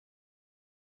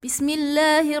بسم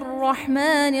الله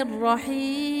الرحمن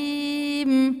الرحيم.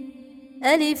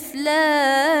 ألف لام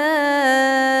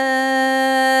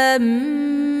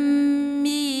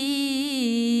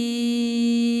ميم.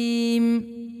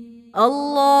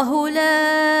 الله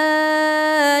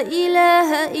لا إله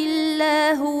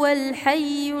إلا هو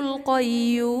الحي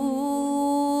القيوم،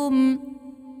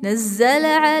 نزل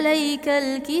عليك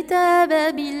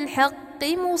الكتاب بالحق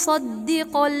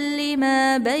مصدقا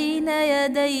لما بين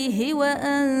يديه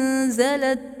وأنزل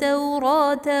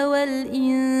التوراة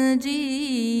والإنجيل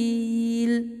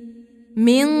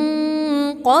من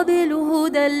قبل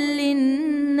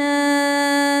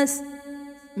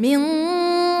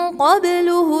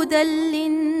هدى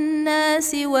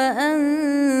للناس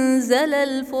وأنزل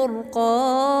الفرقان.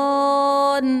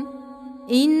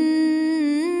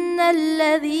 إن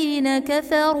الذين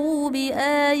كفروا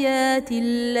بآيات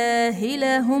الله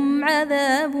لهم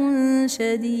عذاب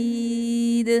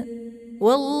شديد،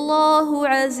 والله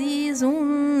عزيز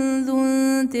ذو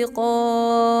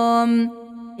انتقام.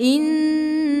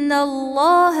 إن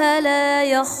الله لا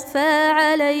يخفى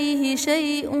عليه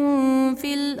شيء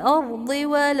في الأرض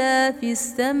ولا في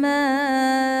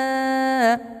السماء،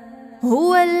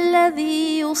 هو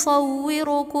الذي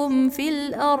يصوركم في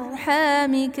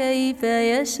الأرحام كيف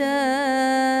يشاء،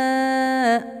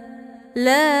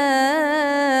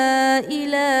 لا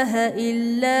إله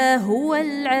إلا هو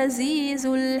العزيز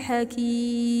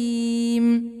الحكيم.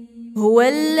 هو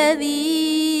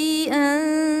الذي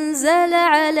أنزل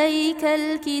عليك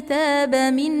الكتاب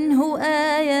منه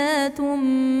آيات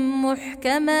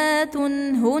محكمات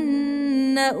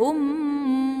هن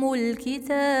أم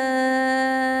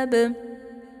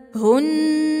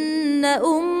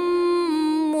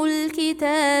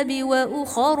الكتاب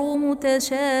وأخر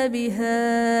متشابهات،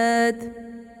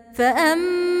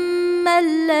 فأما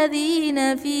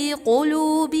الذين في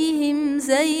قلوبهم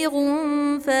زيغ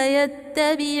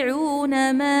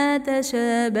فيتبعون ما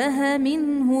تشابه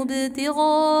منه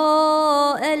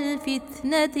ابتغاء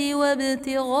الفتنة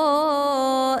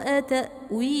وابتغاء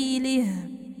تأويله،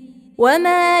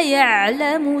 وما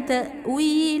يعلم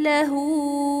تأويله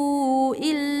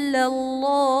إلا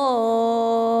الله.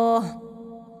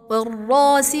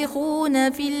 والراسخون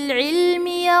في العلم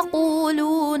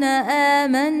يقولون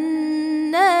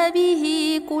آمنا به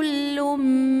كل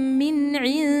من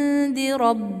عند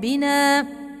ربنا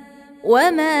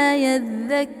وما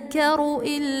يذكر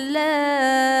إلا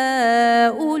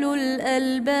أولو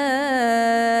الألباب.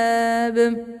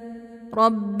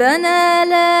 ربنا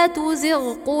لا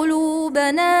تزغ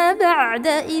قلوبنا بعد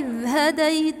إذ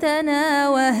هديتنا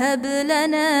وهب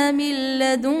لنا من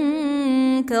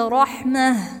لدنك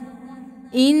رحمة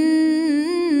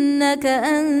إنك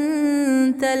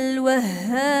أنت الوهاب.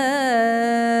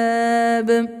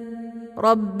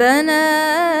 ربنا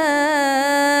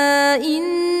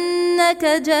إنك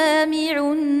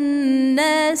جامع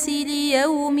الناس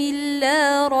ليوم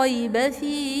لا ريب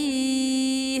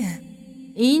فيه،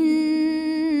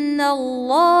 إن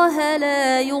الله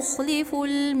لا يخلف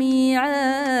الميعاد.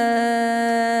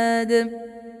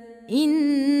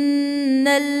 إن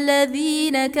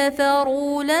الذين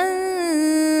كفروا لن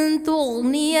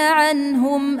تغني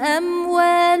عنهم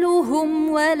أموالهم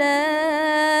ولا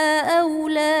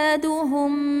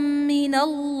أولادهم من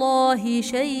الله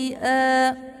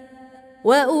شيئا،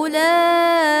 وأولئك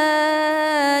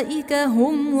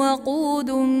هم وقود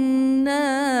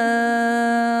النار.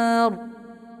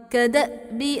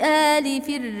 كدأب آل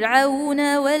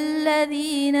فرعون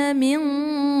والذين من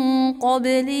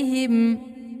قبلهم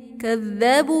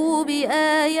كذبوا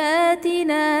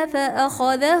بآياتنا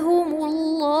فأخذهم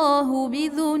الله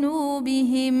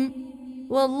بذنوبهم،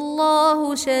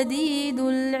 والله شديد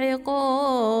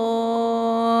العقاب.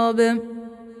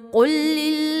 قل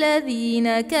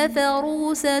للذين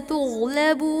كفروا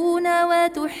ستغلبون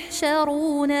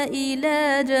وتحشرون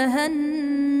إلى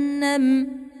جهنم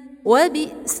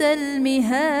وبئس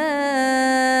المهاد.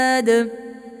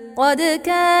 قد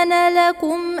كان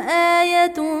لكم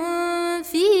آية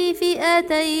في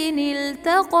فئتين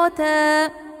التقتا،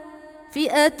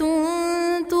 فئة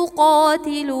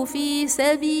تقاتل في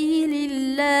سبيل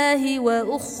الله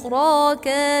وأخرى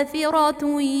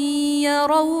كافرة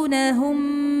يرونهم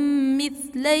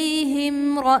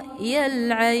مثليهم رأي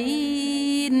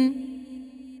العين،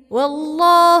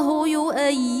 والله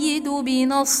يؤيد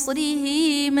بنصره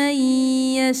من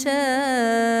يشاء.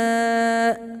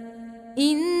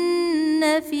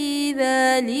 إن في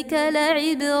ذلك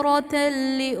لعبرة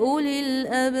لأولي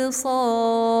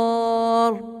الأبصار.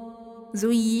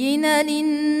 زين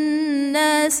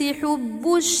للناس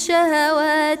حب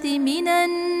الشهوات من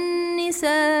النساء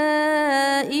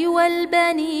النساء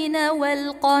والبنين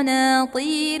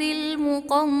والقناطير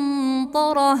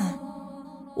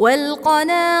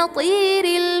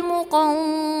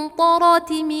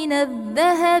المقنطرة من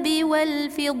الذهب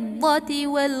والفضة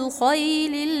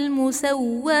والخيل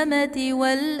المسومة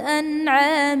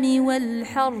والأنعام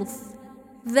والحرث،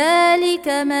 ذلك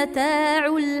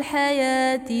متاع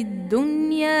الحياة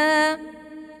الدنيا،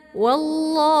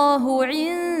 والله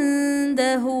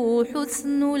عنده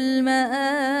حسن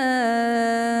المآب.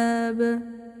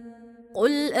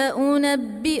 قل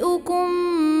أنبئكم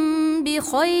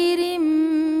بخير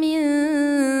من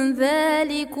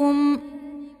ذلكم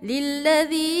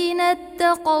للذين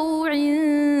اتقوا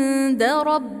عند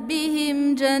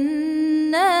ربهم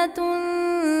جنات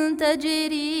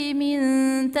تجري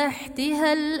من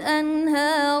تحتها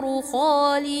الأنهار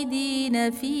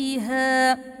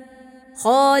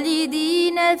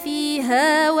خالدين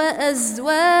فيها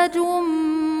وأزواج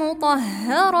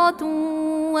مطهرة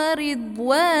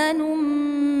ورضوان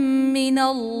من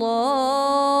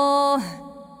الله،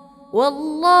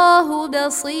 والله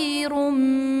بصير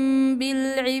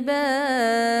بالعباد.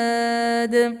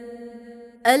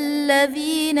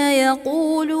 الذين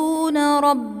يقولون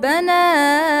ربنا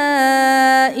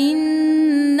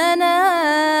إننا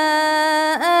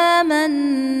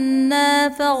آمنا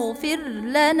فاغفر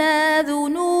لنا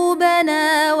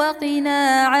ذنوبنا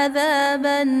وقنا عذاب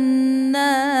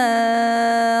النار،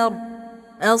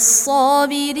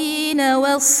 الصابرين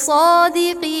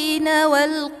والصادقين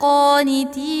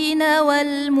والقانتين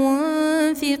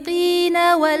والمنفقين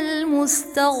والمستغفرين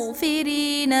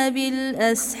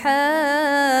بالأسحار،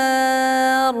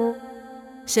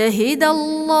 شهد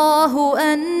الله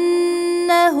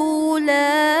أنه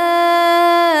لا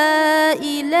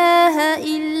إله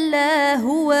إلا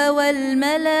هو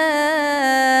والملائكة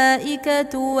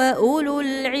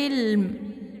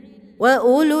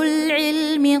وأولو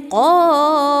العلم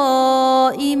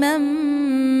قائما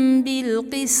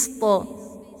بالقسط،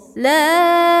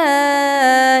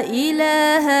 لا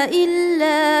إله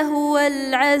إلا هو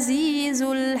العزيز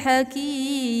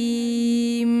الحكيم.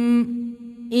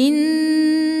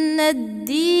 إن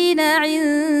الدين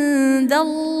عند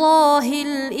الله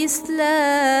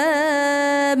الإسلام،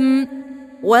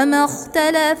 وما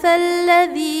اختلف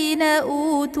الذين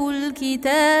أوتوا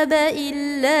الكتاب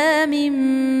إلا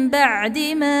من بعد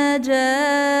ما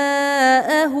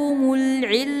جاءهم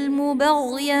العلم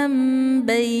بغيا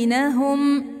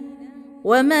بينهم،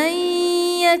 ومن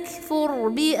يكفر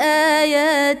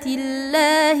بآيات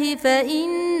الله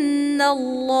فإن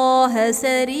الله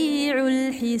سريع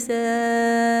الحساب.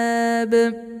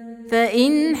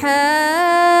 فإن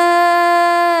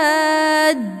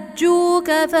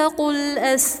حاجوك فقل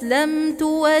أسلمت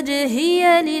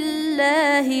وجهي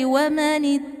لله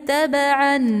ومن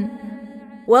اتبعني،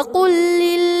 وقل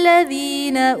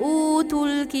للذين أوتوا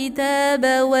الكتاب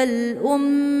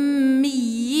والأميين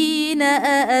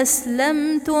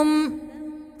أأسلمتم؟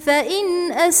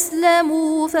 فإن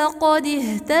أسلموا فقد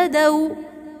اهتدوا،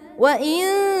 وإن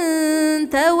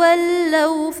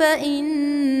تولوا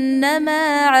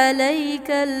فإنما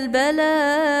عليك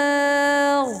البلاغ،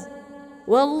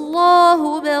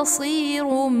 والله بصير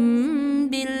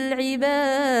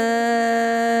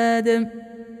بالعباد.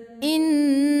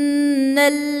 إن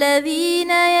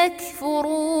الذين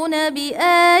يكفرون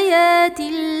بآيات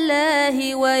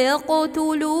الله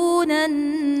ويقتلون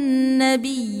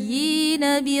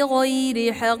النبيين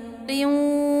بغير حق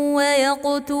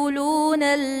ويقتلون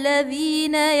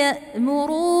الذين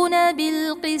يأمرون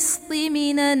بالقسط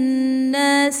من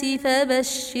الناس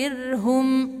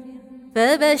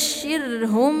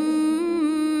فبشرهم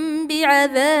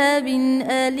بعذاب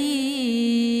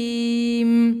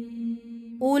أليم.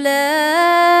 أولئك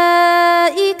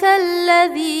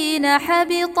الذين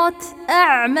حبطت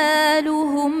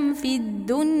أعمالهم في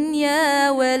الدنيا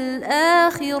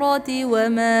والآخرة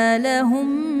وما لهم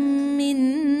من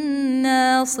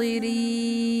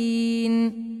ناصرين.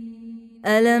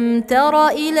 ألم تر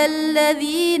إلى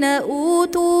الذين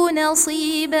أوتوا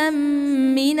نصيبا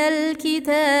من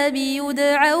الكتاب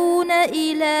يدعون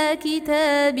إلى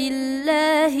كتاب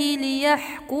الله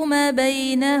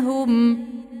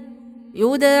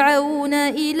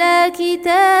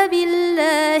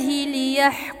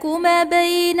ليحكم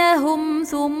بينهم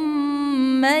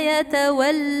ثم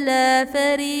يتولى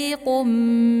فريق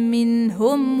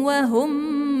منهم وهم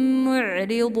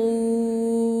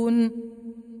معرضون.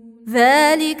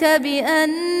 ذلك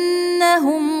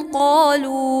بأنهم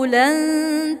قالوا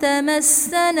لن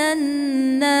تمسنا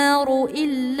النار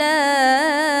إلا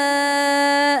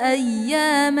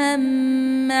أياما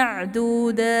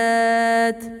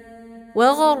معدودات،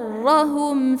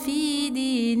 وغرهم في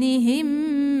دينهم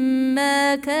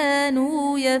ما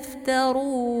كانوا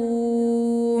يفترون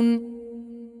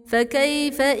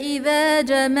فكيف إذا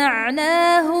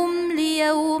جمعناهم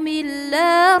ليوم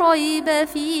لا ريب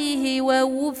فيه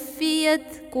ووفيت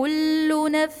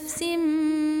كل نفس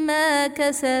ما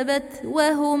كسبت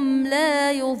وهم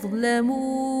لا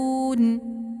يظلمون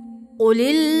قل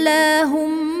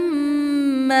اللهم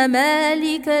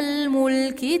مالك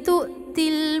الملك تؤتي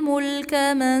الملك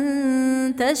من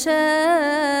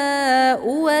تشاء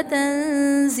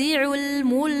وتنزع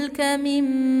الملك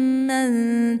ممن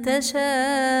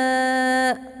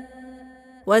تشاء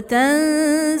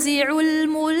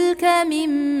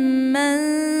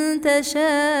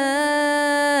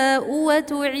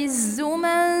وتعز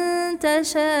من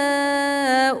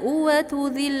تشاء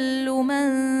وتذل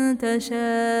من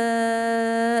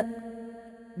تشاء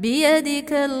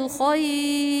بيدك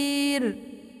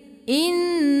الخير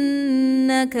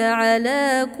إنك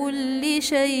على كل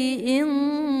شيء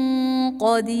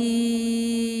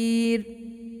قدير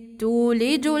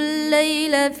تولج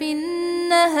الليل في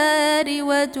النهار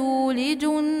وتولج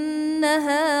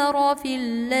النهار في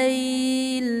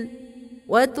الليل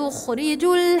وتخرج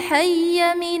الحي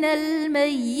من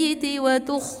الميت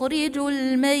وتخرج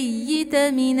الميت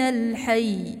من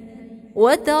الحي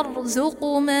وترزق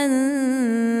من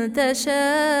تشاء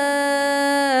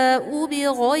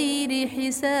بغير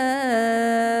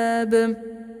حساب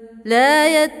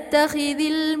لا يتخذ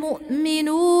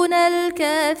المؤمنون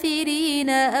الكافرين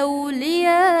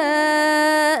أولياء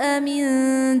من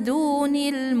دون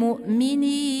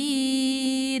المؤمنين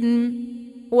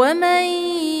ومن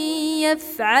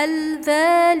يفعل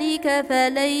ذلك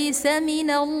فليس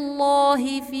من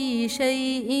الله في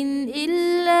شيء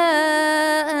إلا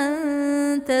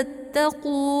أن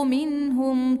تتقوا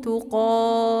منهم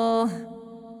تقاه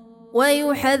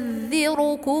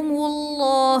ويحذركم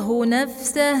الله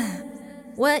نفسه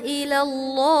وإلى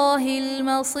الله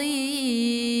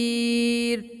المصير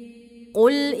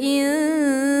قل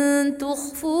إن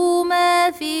تخفوا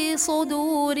ما في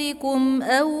صدوركم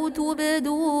أو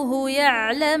تبدوه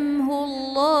يعلمه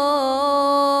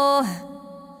الله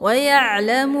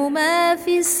ويعلم ما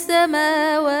في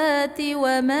السماوات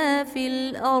وما في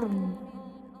الأرض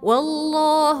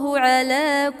والله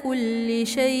على كل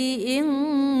شيء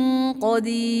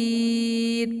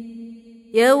قدير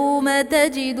يوم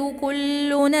تجد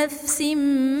كل نفس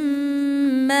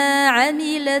ما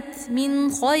عملت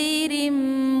من خير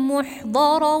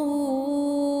محضرا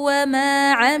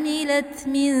وما عملت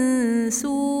من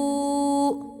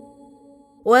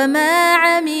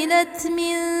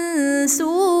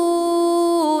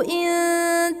سوء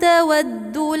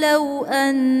تود لو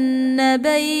أن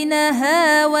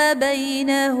بينها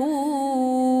وبينه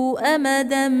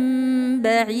أمدا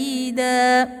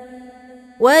بعيدا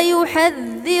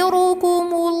ويحذركم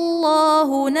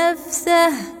الله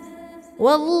نفسه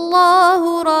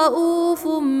والله رؤوف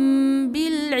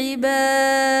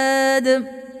بالعباد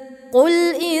قل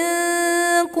إن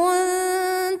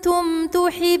كنتم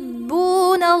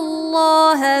تحبون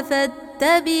الله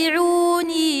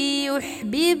فاتبعوني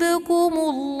يحببكم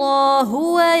الله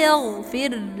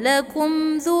ويغفر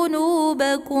لكم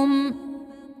ذنوبكم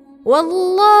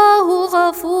والله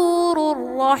غفور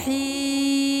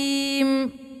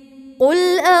رحيم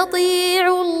قل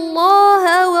أطيعوا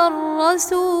الله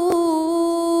والرسول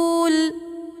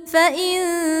فإن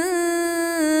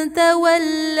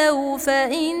تولوا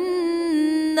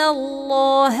فإن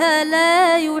الله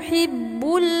لا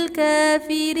يحب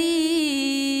الكافرين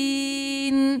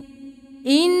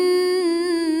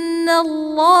إن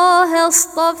الله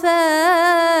اصطفى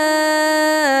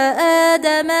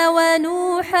آدم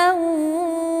ونوحا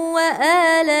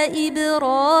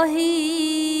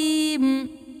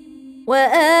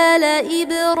وآل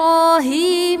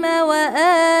إبراهيم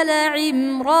وآل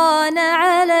عمران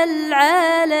على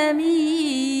العالمين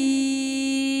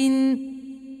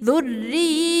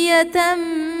ذرية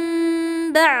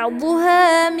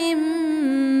بعضها من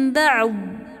بعض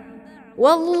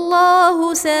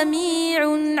والله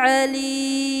سميع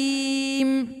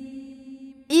عليم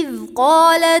إذ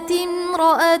قالت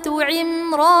امرأة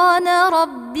عمران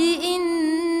رب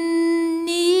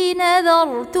إني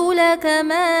نذرت لك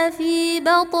ما في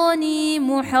بطني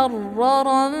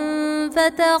محررا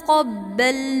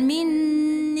فتقبل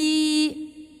مني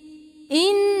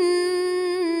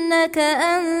إنك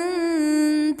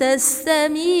أنت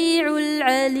السميع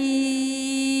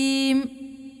العليم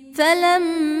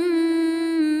فلما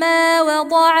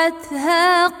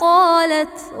وضعتها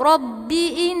قالت رب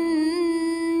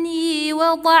إني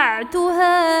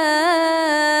وضعتها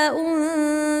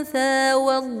أنثى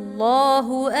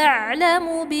والله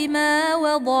أعلم بما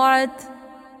وضعت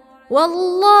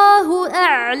والله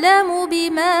أعلم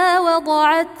بما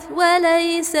وضعت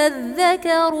وليس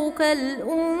الذكر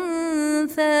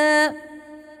كالأنثى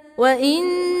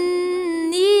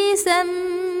وإني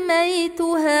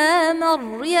سميتها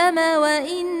مريم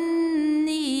وإني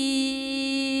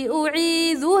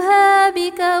أعيذها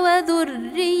بك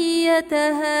وذريتها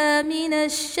من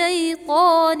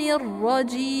الشيطان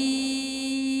الرجيم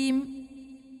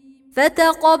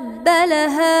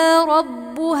فتقبلها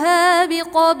ربها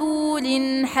بقبول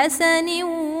حسن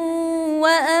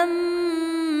وأنبتها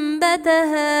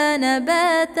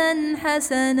نباتا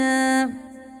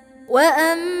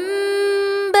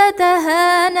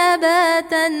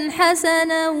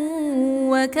حسنا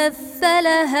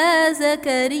وكفلها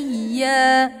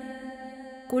زكريا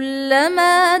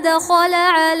كلما دخل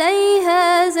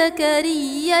عليها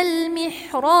زكريا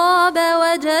المحراب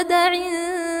وجد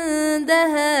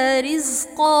عندها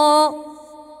رزقا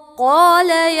قال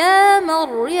يا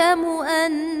مريم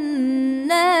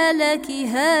أنى لك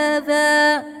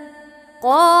هذا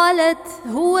قالت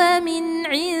هو من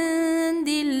عند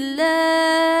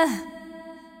الله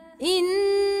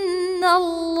إن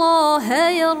الله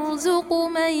يرزق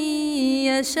من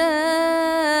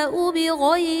يشاء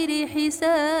بغير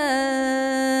حساب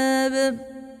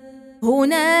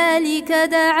هنالك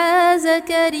دعا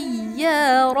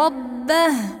زكريا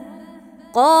ربه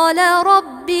قال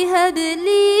رب هب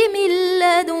لي من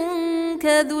لدنك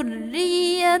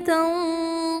ذرية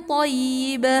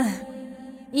طيبة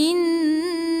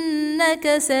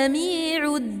إنك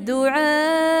سميع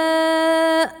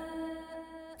الدعاء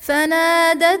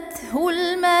فنادته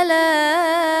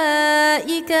الملائكة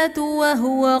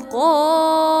وهو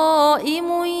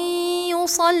قائم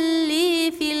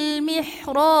يصلي في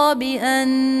المحراب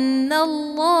أن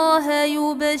الله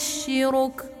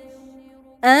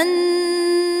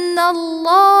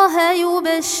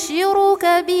يبشرك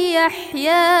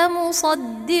بيحيى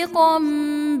مصدقا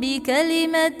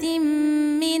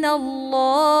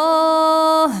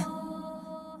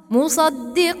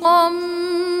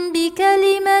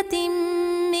بكلمة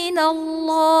من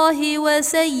الله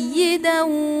وسيدا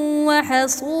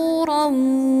وحصورا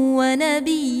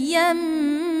ونبيا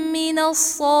من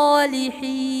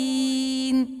الصالحين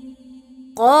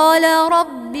قال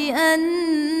رب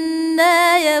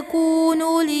أنى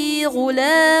يكون لي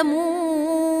غلام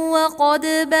وقد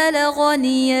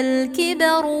بلغني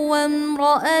الكبر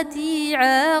وامرأتي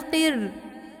عاقر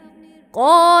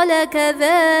قال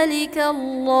كذلك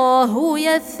الله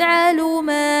يفعل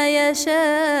ما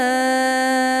يشاء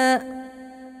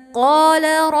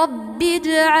قال رب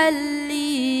اجعل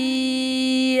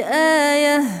لي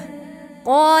آية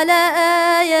قال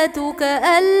آيتك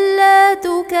ألا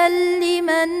تكلم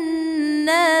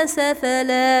الناس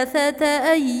 3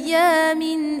 أيام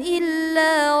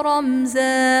إلا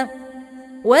رمزا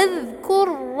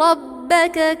واذكر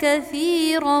ربك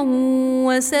كثيرا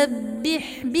وسبح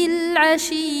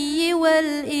بالعشي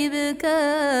والإبكار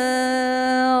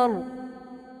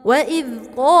وإذ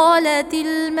قالت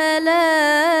الملائكة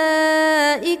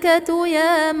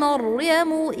يا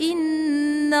مريم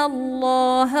إن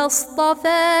الله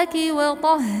اصطفاك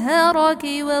وطهرك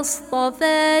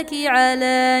واصطفاك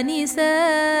على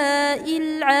نساء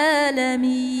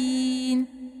العالمين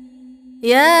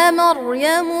يا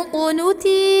مريم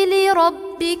اقنتي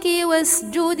لربك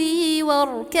واسجدي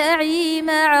واركعي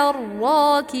مع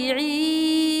الراكعين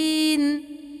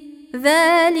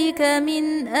ذلك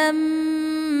من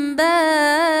أنباء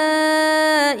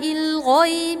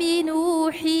الغيب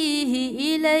نوحيه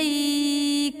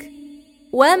إليك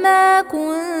وما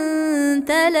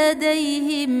كنت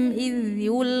لديهم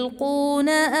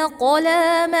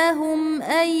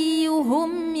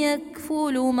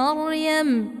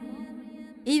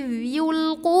إذ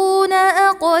يلقون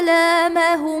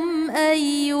أقلامهم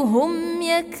أيهم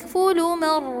يكفل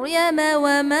مريم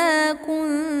وما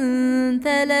كنت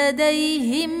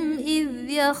لديهم إذ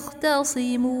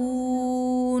يختصمون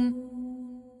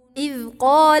إذ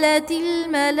قالت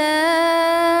الملائكة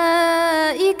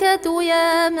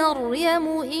يا مريم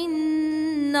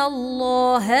إن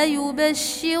الله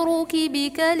يبشرك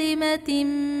بكلمة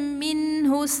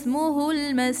منه اسمه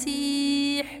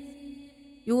المسيح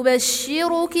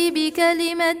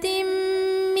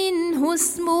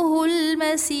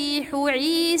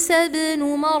عيسى بن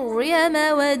مريم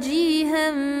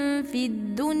وجيها في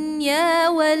الدنيا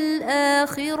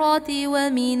والآخرة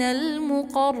ومن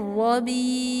المقربين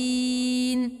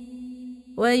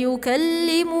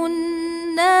ويكلم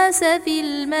الناس في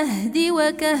المهد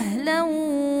وكهلا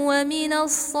ومن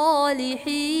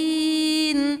الصالحين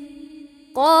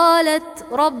قالت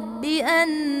رب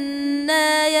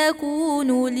أنى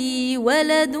يكون لي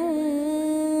ولد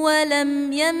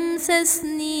ولم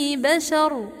يمسسني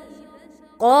بشر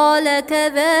قال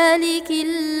كذلك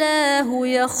الله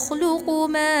يخلق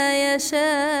ما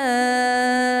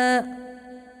يشاء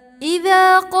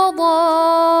إذا قضى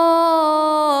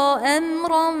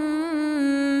أمرا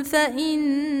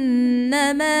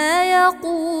فإنما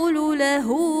يقول له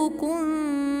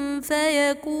كن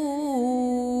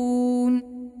فيكون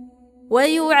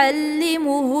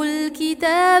ويعلمه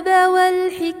الكتاب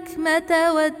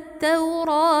والحكمة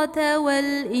والتوراة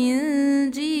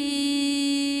والإنجيل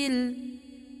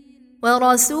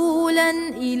ورسولا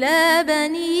إلى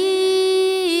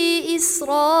بني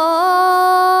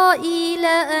إسرائيل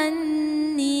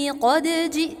أني قد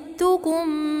جئتكم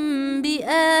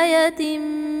بآية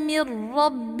من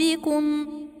ربكم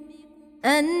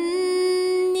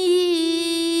أني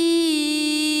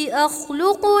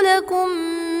أخلق لكم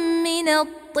من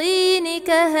الطين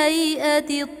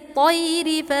كهيئة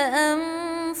الطير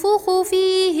فأنفخ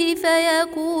فيه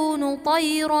فيكون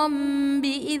طيرا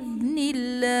بإذن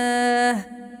الله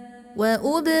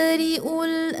وأبرئ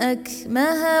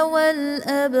الأكمه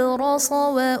والأبرص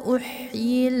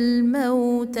وأحيي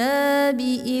الموتى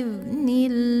بإذن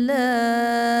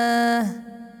الله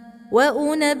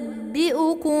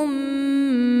وأنبئكم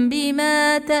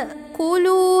بما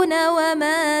تأكلون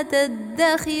وما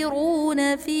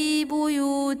تدخرون في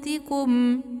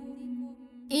بيوتكم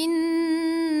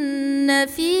إن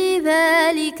في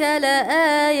ذلك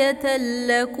لآية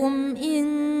لكم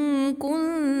إن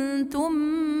كنتم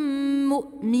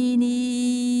مؤمنين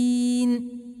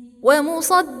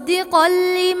ومصدقا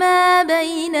لما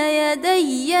بين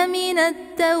يدي من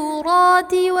التوراة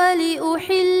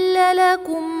ولأحل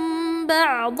لكم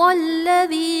بعض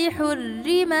الذي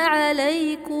حرم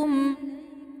عليكم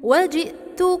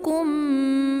وجئتكم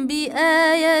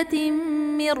بآية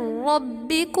من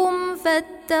ربكم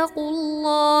فاتقوا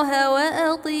الله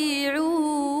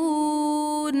وأطيعون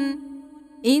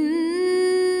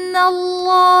إن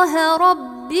الله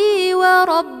ربي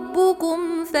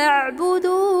وربكم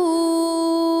فاعبدوه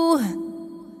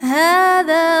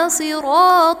هذا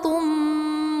صراط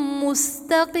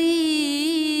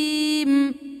مستقيم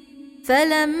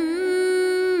فلما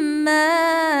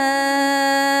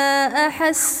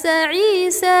أحس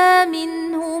عيسى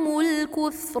منهم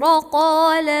الكفر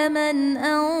قال من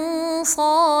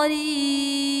أنصاري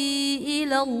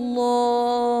إلى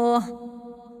الله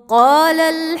قال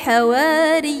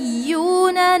الحواريون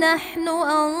نحن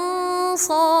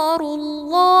أنصار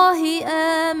الله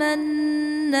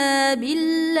آمنا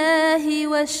بالله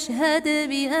واشهد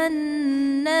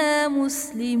بأننا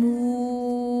مسلمون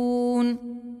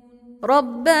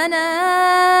ربنا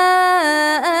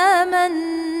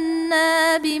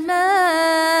آمنا بما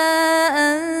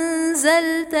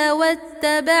أنزلت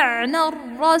واتبعنا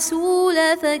الرسول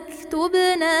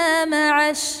فاكتبنا مع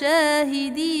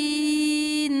الشاهدين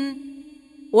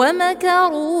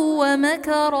ومكروا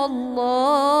ومكر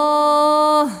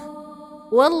الله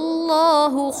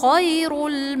والله خير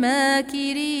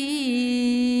الماكرين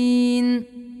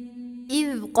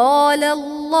إذ قال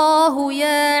الله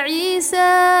يا عيسى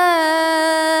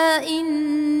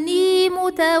إني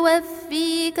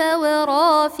متوفيك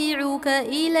ورافعك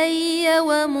إلي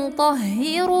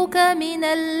ومطهرك من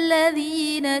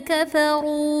الذين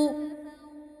كفروا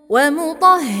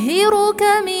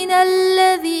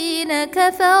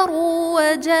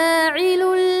وجاعل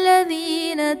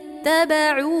الذين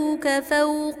اتبعوك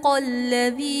فوق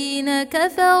الذين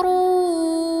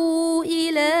كفروا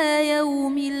إلى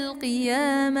يوم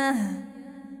القيامة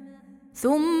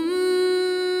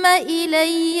ثم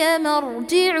إلي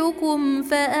مرجعكم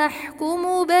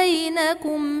فأحكم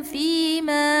بينكم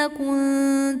فيما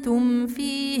كنتم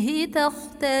فيه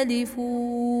تختلفون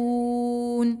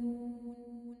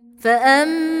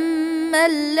فأما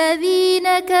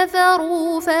الذين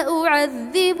كفروا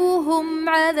فأعذبهم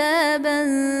عذابا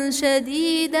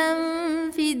شديدا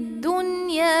في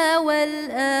الدنيا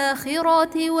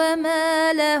والآخرة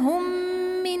وما لهم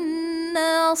من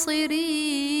ناصرين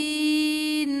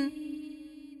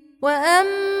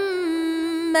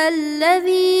وأما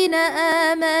الذين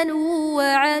آمنوا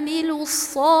وعملوا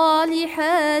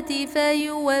الصالحات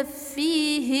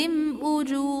فيوفيهم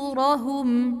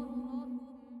أجورهم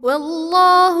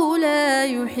والله لا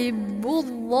يحب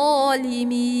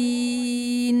الظالمين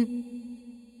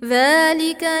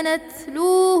ذلك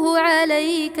نتلوه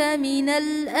عليك من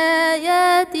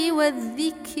الآيات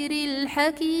والذكر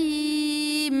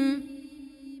الحكيم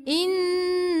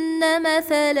إن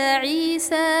مثل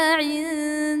عيسى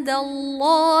عند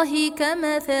الله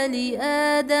كمثل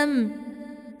آدم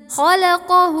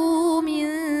خلقه من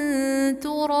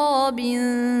تراب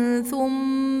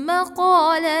ثم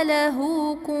قال له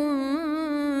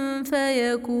كن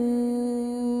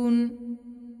فيكون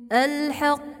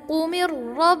الحق من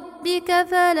ربك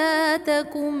فلا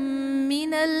تكن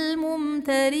من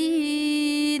الممترين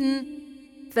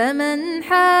فمن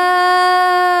حاجك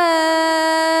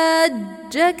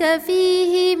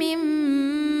فيه من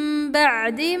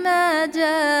بعد ما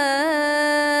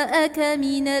جاءك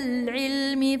من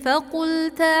العلم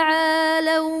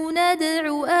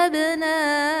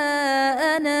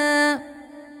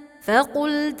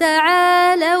فقل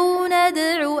تعالوا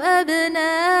ندع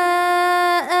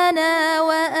أبناءنا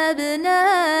وأبناءكم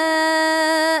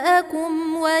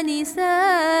ونساءنا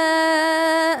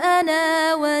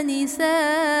ونساءكم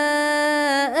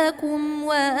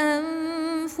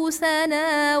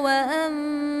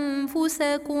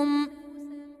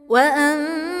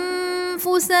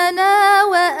وأنفسنا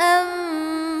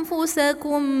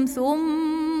وأنفسكم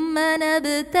ثم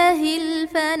نبتهل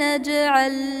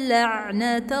فنجعل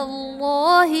لعنة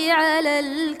الله على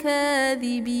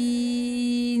الكاذبين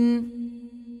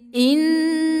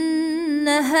إن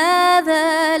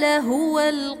هذا لهو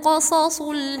القصص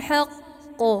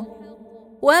الحق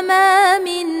وما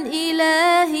من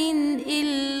إله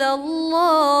إلا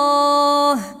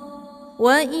الله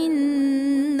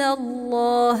وإن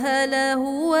الله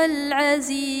لهو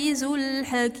العزيز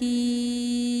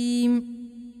الحكيم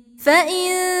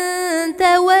فإن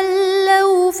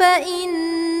تولوا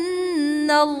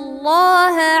فإن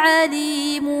الله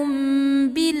عليم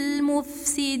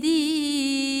بالمفسدين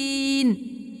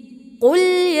قل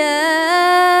يا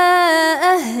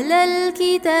أهل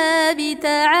الكتاب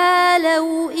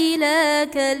تعالوا إلى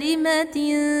كلمة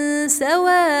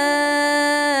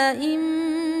سواء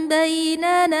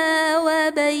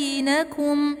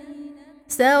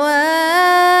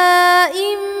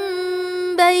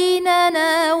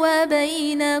بيننا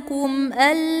وبينكم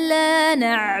ألا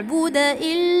نعبد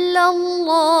إلا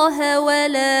الله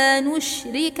ولا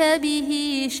نشرك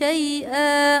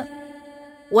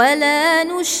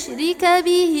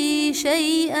به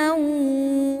شيئا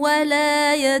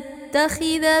ولا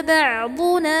يتخذ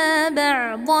بعضنا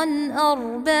بعضا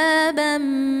أربابا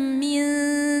من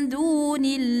دون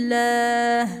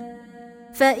الله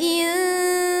فإن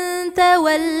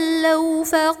تولوا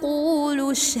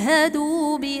فقولوا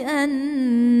اشهدوا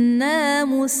بأننا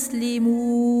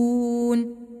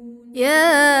مسلمون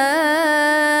يا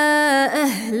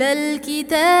أهل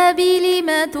الكتاب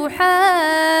لم تحاجون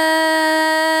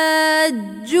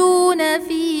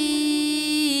في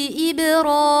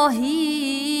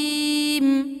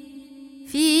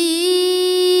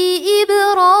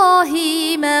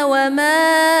إبراهيم وما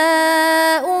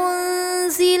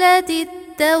أنزلت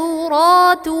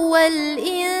التوراة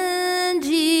والإنجيل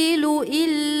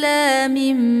إلا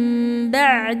من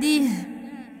بعده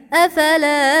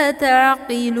أفلا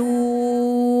تعقلون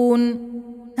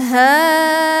ها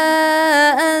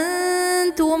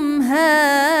أنتم هؤلاء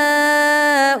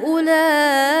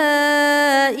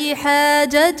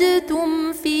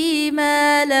حاججتم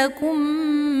فيما لكم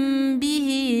به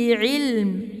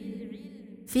علم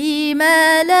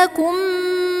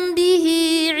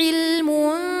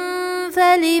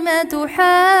فلم تحاجون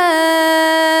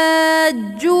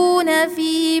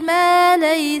فيما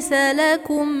ليس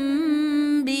لكم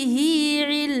به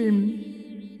علم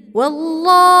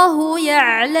والله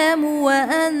يعلم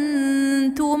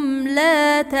وأنتم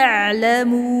لا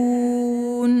تعلمون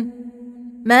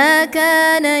ما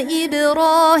كان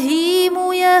إبراهيم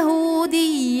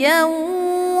يهوديا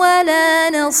ولا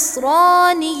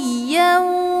نصرانيا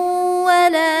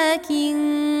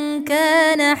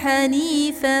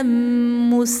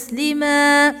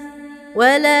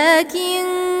ولكن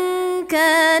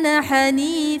كان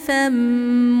حنيفا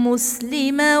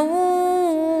مسلما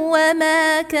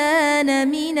وما كان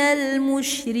من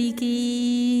المشركين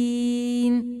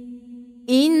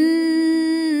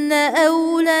إن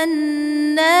أولى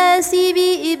الناس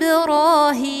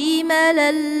بإبراهيم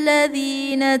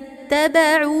للذين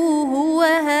اتبعوه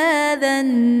وهذا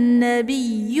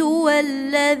النبي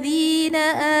والذين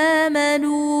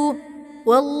آمنوا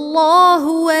والله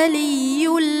ولي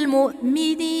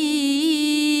المؤمنين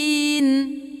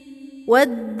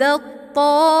ودت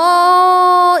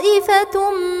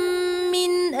طائفة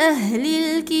من أهل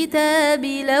الكتاب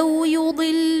لو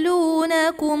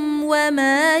يضلونكم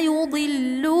وما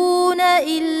يضلون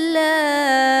إلا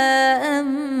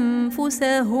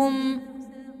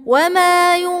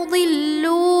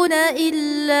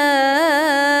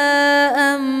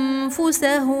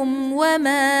أنفسهم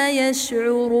وما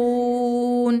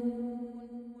يشعرون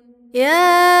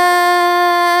يا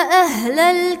أهل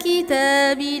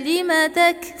الكتاب لم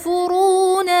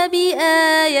تكفرون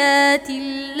بآيات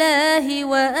الله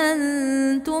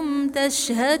وأنتم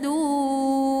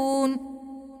تشهدون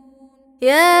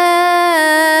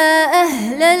يا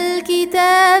أهل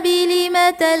الكتاب لم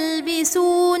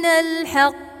تلبسون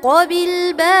الحق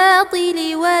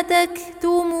بالباطل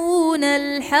وتكتمون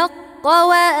الحق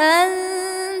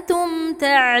وأنتم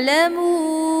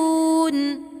تعلمون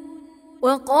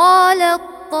وقالت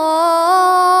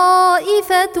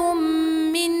طائفة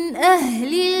من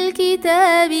أهل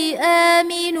الكتاب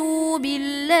آمنوا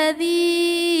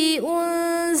بالذي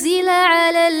أنزل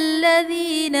على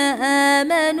الذين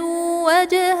آمنوا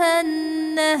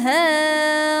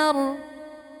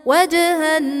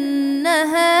وجه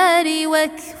النهار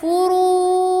واكفروا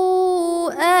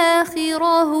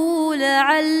آخره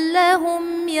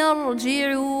لعلهم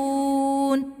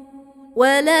يرجعون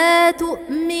ولا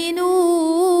تؤمنوا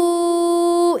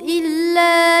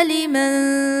إلا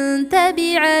لمن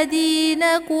تبع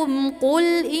دينكم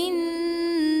قل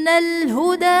إن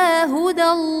الهدى هدى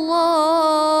الله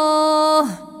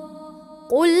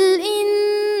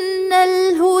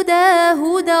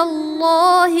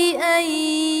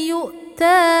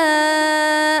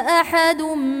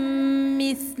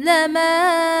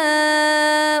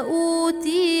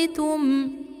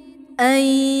أن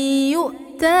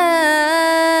يؤتى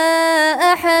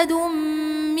أحد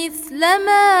مثل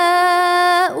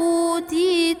ما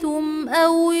أوتيتم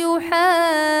أو يحاجوكم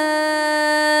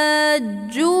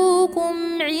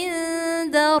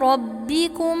عند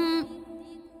ربكم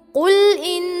قل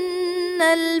إن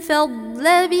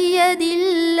الفضل بيد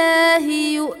الله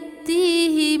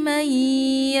يؤتيه من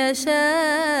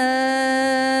يشاء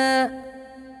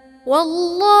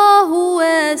والله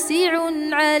واسع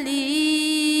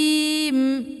عليم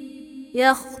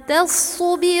يختص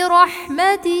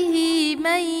برحمته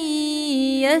من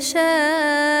يشاء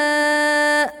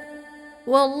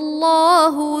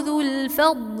والله ذو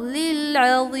الفضل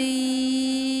العظيم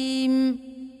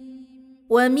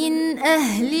ومن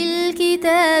أهل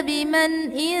الكتاب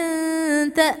من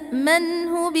إن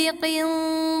تأمنه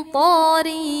بقنطار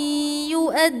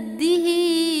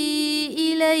يؤديه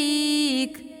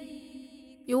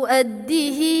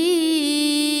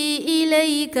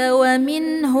إليك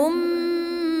ومنهم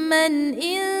من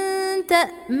إن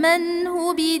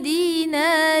تأمنه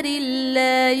بدينار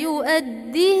لا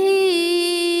يؤديه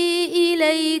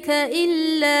إليك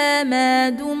إلا ما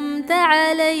دمت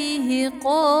عليه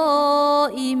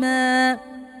قائما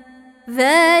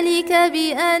ذلك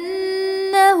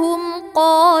بأنهم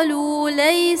قالوا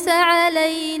ليس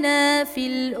علينا في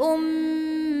الأميين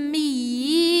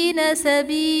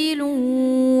سبيل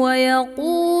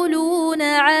ويقولون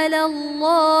على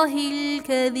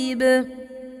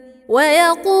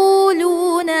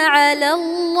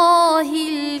الله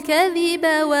الكذب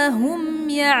وهم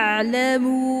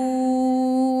يعلمون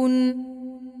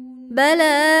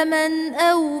بلى من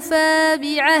أوفى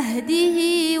بعهده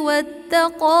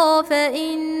واتقى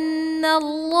فإن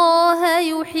الله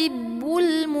يحب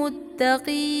المتقين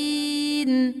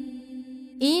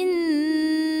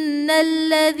إن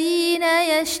الذين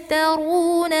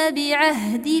يشترون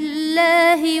بعهد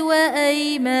الله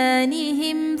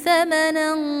وأيمانهم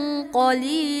ثمنا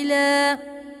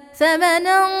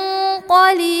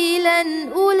قليلا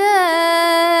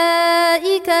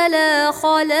أولئك لا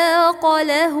خلاق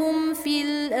لهم في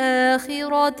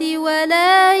الآخرة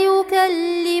ولا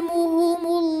يكلمهم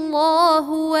الله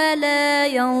ولا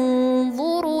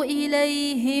ينظر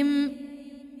إليهم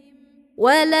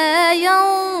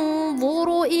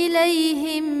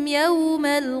يوم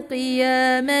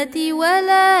القيامة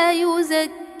ولا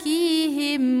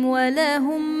يزكيهم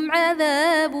ولهم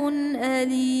عذاب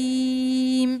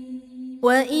أليم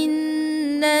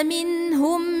وإن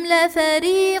منهم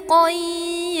لفريقا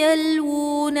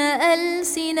يلوون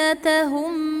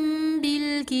ألسنتهم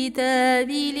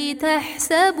بالكتاب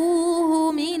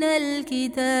لتحسبوه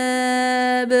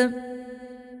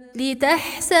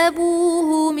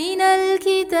من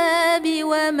الكتاب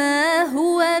وما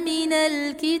هو من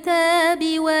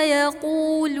الكتاب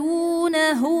ويقولون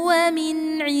هو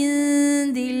من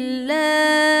عند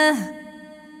الله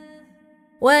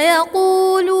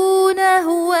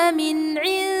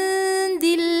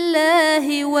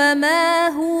وما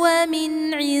هو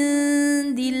من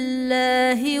عند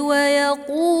الله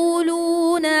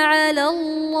ويقولون على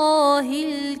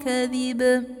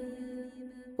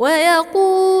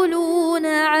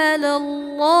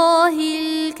الله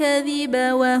الكذب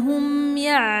وهم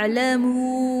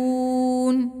يعلمون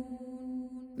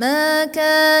ما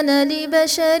كان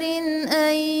لبشر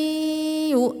أن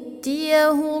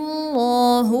يؤتيه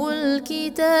الله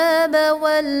الكتاب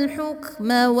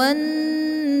والحكم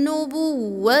والنبوة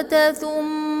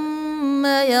ثم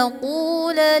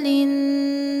يقول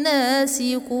للناس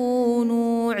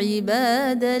كونوا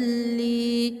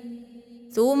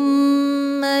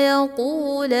ثم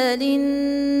يقول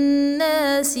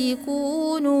للناس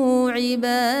كونوا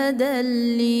عبادا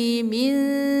لي من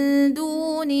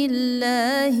دون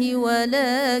الله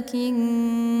ولكن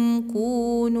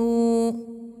كونوا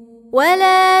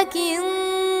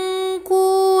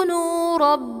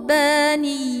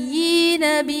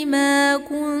ربانيين بما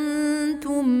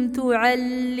كنتم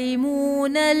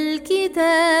تعلمون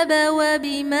الكتاب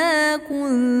وبما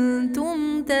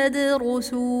كنتم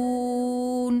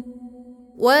تدرسون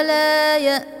ولا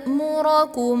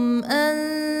يأمركم أن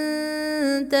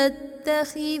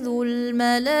تتخذوا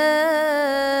الملائكة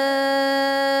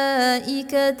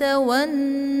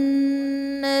والنبيين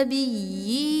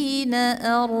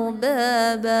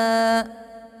أربابا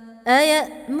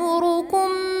أيأمركم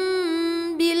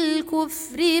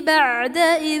بالكفر بعد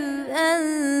إذ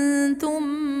أنتم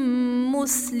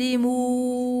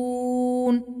مسلمون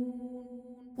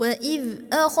وإذ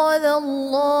أخذ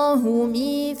الله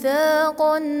ميثاق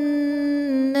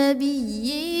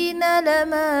النبيين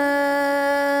لما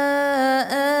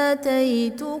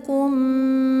آتيتكم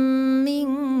من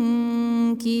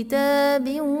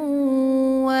كتاب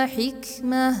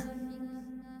وحكمة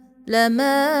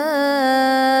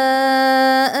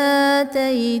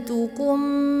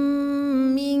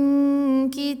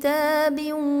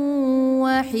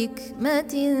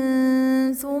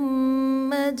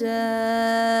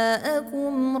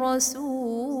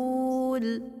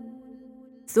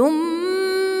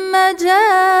ثم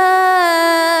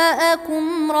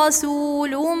جاءكم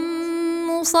رسول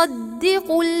مصدق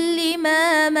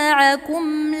لما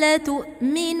معكم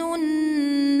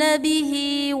لتؤمنن به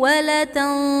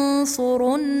ولتنصرنه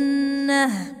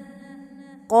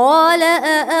قال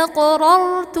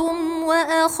أأقررتم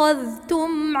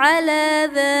وأخذتم على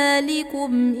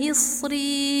ذلكم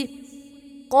إصري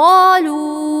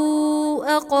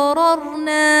قالوا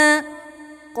أقررنا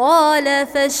قال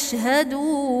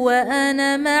فاشهدوا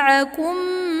وأنا معكم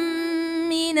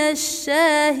من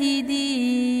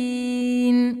الشاهدين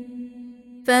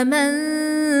فمن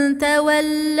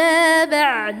تولى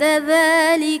بعد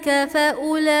ذلك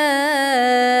فأولئك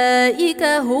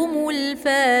هم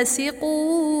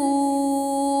الفاسقون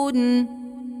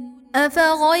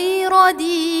أفغير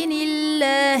دين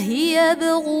الله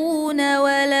يبغون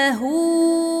وله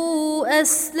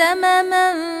أسلم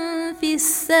من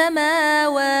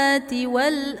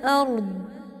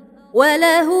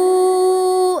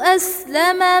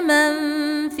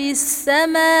في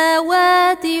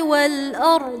السماوات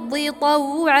والأرض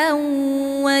طوعا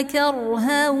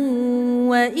وكرها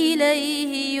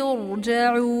وإليه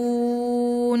يرجعون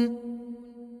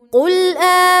قل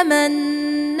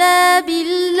آمنا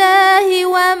بالله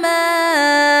وما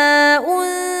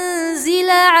أنزل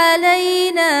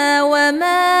علينا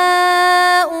وما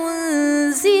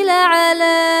أنزل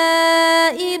على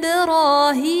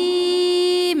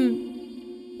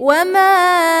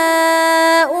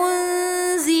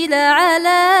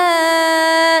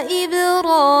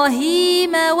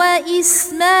إبراهيم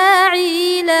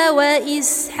وإسماعيل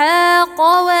وإسحاق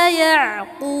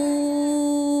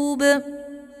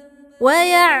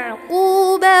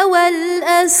ويعقوب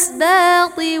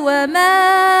والأسباط وما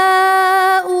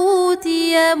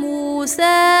أوتي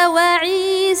موسى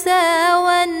وعيسى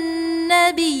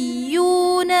والنبيون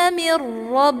من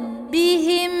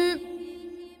ربهم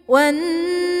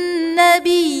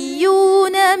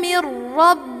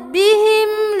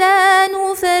لا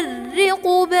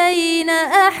نفرق بين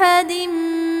أحد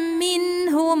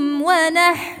منهم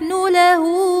ونحن له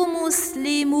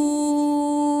مسلمون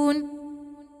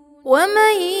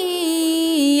ومن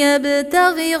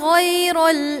يبتغ غير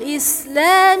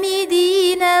الإسلام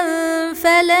دينا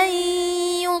فلن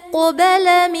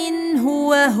يقبل منه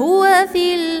وهو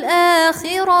في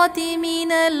الآخرة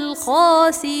من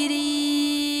الخاسرين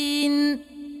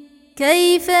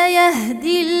كيف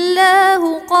يهدي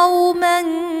الله قوما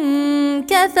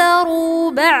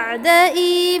كفروا بعد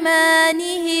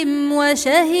إيمانهم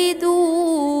وشهدوا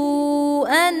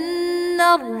أن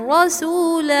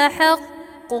الرسول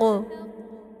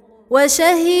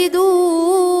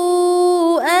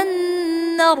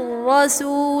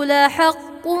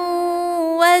حق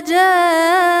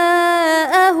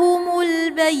وجاءهم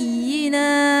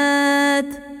البينات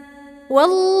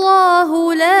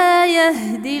والله لا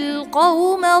يهدي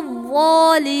القوم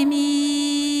الظالمين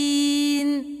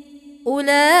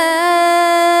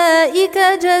أولئك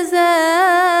جزاؤهم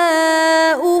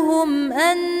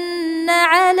أن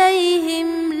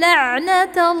عليهم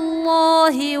لعنة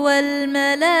الله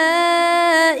والملائكة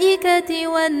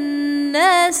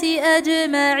والناس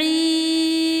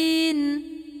أجمعين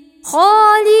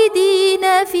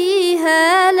خالدين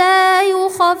فيها لا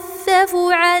يخفف يخفف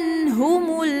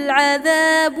عنهم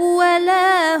العذاب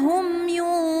ولا هم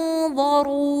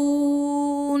ينظرون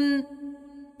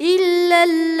إلا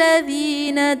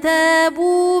الذين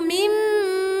تابوا من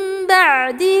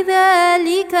بعد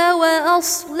ذلك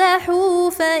وأصلحوا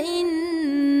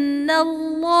فإن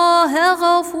الله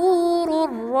غفور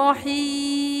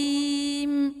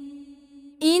رحيم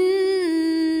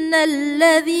إن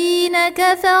الذين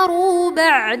كفروا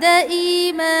بعد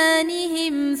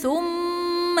إيمانهم ثم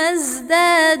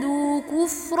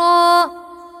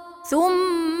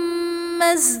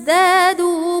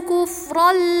ازدادوا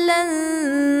كفرا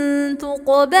لن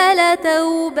تقبل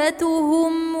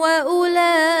توبتهم وأولئك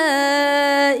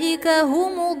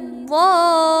هم الضالون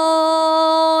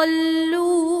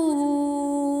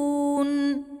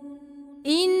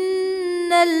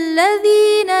إن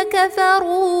الذين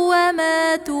كفروا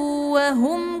وماتوا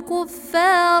وهم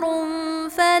كفار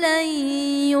فلن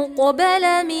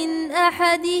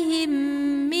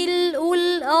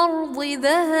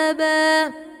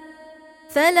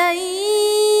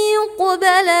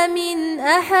يقبل من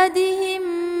أحدهم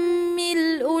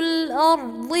ملء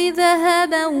الأرض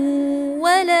ذهبا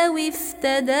ولو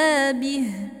افتدى به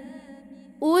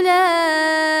أولئك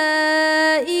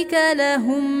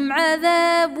لهم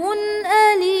عذاب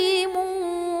أليم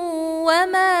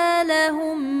وما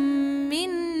لهم من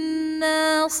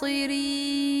ناصرين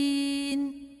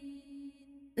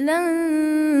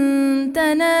لن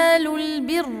تنالوا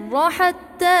البر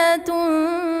حتى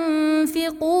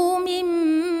تنفقوا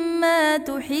مما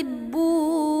تحبون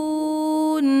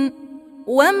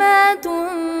وما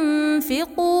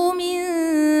تنفقوا من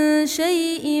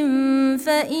شيء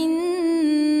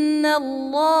فإن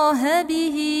الله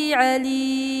به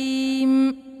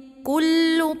عليم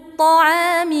كل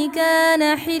الطعام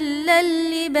كان حلا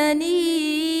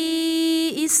لبني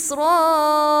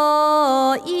إسرائيل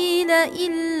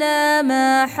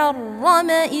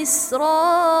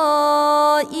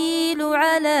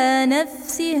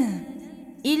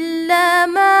إلا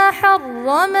ما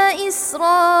حرم إسرائيل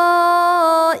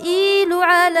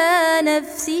على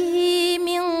نفسه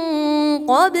من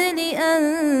قبل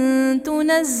أن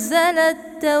تنزل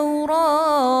التوراة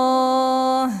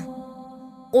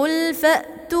قل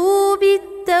فأتوا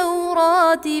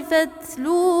بالتوراة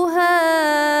فاتلوها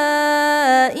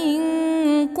إن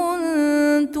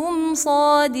كنتم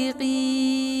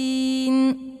صادقين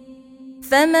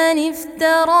فمن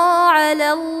افترى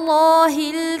على الله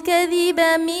الكذب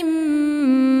من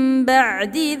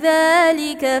بعد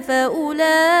ذلك فأولئك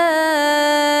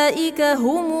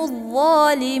هم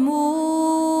الظالمون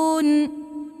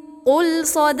قل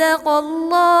صدق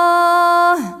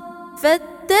الله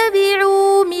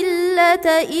فاتبعوا ملة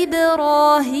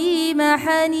إبراهيم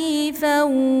حنيفا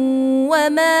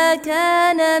وما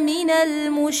كان من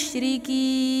المشركين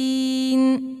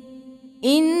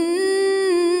إن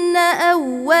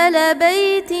أول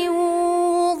بيت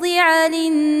وضع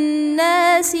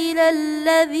للناس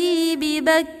للذي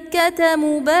ببكة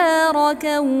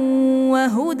مباركا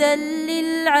وهدى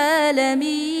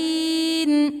للعالمين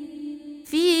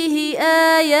فيه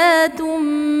آيات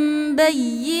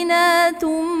بينات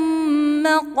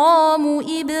مقام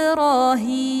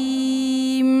إبراهيم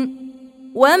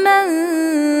ومن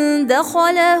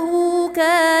دخله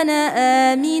كان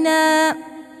آمنا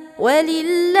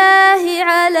ولله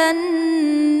على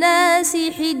الناس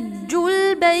حج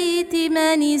البيت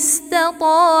من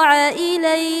استطاع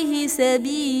إليه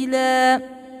سبيلا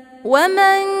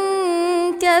ومن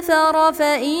كفر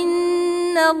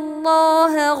فإن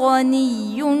الله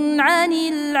غني عن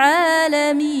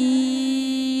العالمين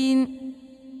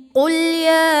قل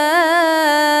يا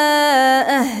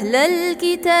أهل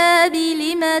الكتاب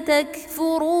لم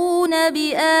تكفرون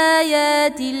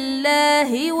بآيات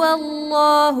الله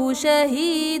والله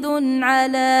شهيد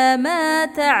على ما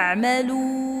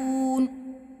تعملون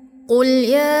قل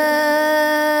يا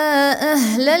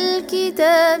أهل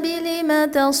الكتاب لم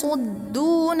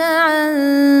تصدون عن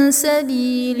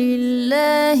سبيل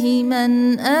الله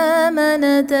من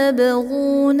آمن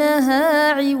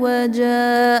تبغونها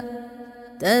عوجا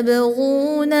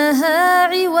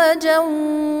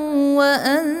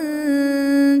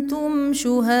وأنتم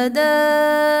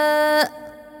شهداء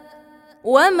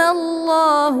وما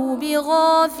الله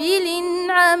بغافل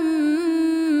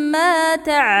عما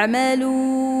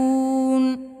تعملون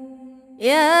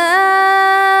يا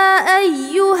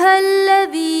أيها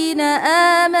الذين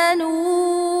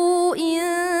آمنوا إن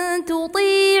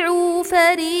تطيعوا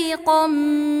فريقا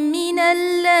من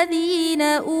الذين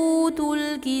أوتوا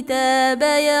الكتاب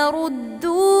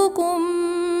يردوكم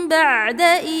بعد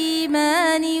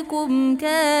إيمانكم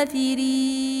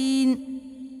كافرين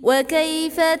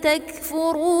وكيف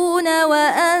تكفرون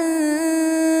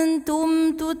وأنتم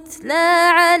تتلى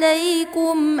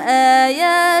عليكم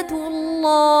آيات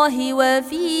الله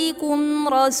وفيكم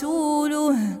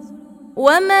رسوله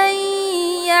ومن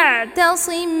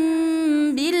يعتصم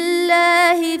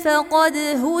بالله فقد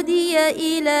هدي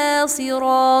إلى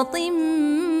صراط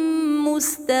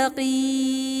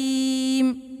مستقيم.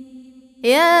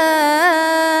 يا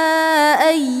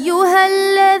أيها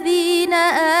الذين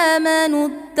آمنوا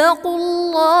اتقوا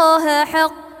الله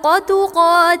حق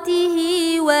تقاته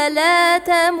ولا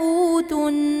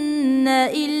تموتن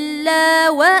إلا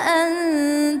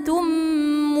وأنتم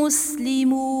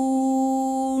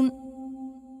مسلمون.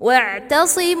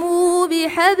 واعتصموا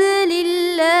بحبل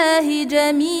الله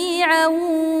جميعا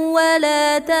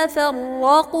ولا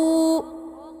تفرقوا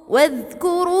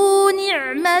واذكروا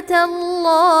نعمة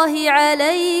الله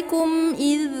عليكم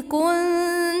إذ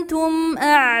كنتم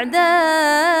أعداء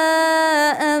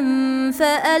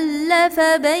فألف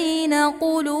بين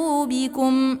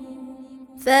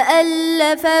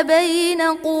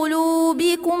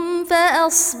قلوبكم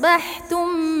فأصبحتم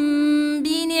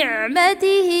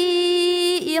بنعمته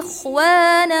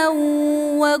إخوانا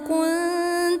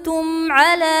وكنتم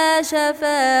على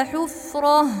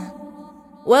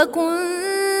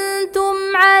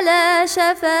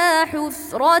شفا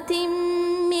حفرة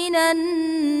من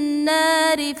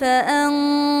النار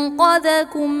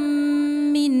فأنقذكم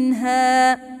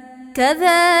منها.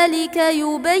 كذلك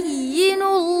يبين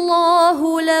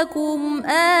الله لكم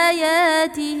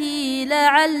آياته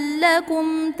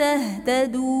لعلكم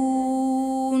تهتدون.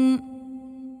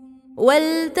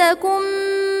 ولتكن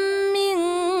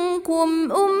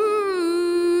منكم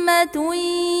أمة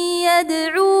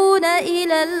يدعون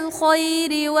إلى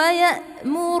الخير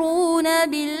ويأمرون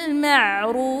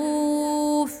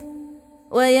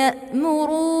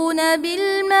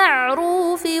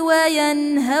بالمعروف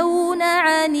وينهون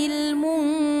عن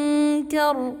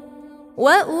المنكر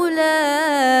وأولئك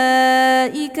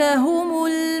هم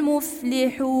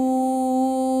المفلحون.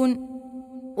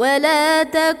 ولا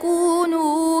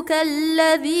تكونوا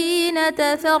كالذين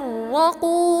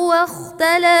تفرقوا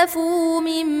واختلفوا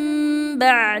من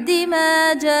بعد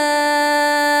ما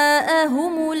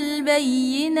جاءهم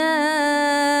البينات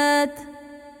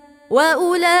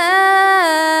وأولئك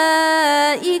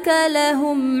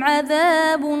لهم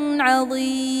عذاب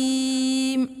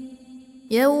عظيم.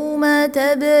 يوم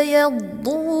تبيض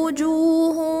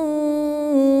وجوه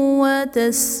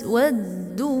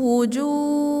وتسود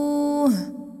وجوه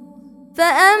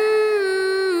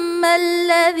فأما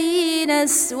الذين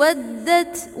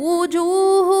اسودت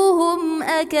وجوههم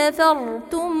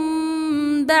أكفرتم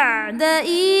بعد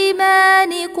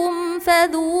إيمانكم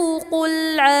فذوقوا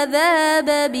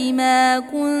العذاب بما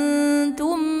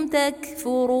كنتم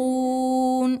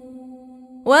تكفرون.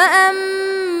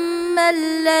 وأما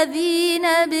الذين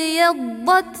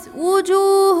ابيضت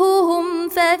وجوههم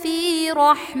ففي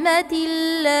رحمة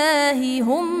الله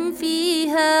هم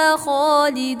فيها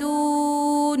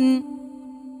خالدون.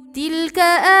 تلك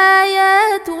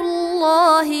آيات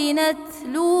الله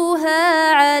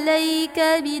نتلوها عليك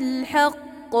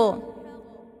بالحق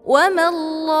وما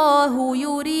الله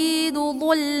يريد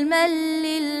ظلما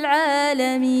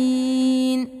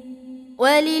للعالمين.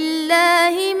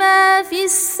 ولله ما في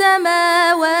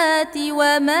السماوات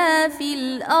وما في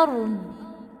الأرض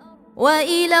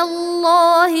وإلى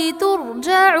الله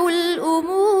ترجع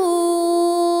الأمور.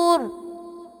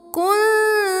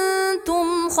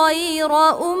 كنتم خير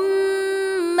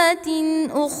أمة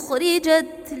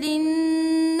أخرجت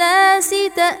للناس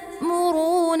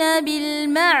تأمرون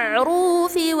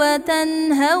بالمعروف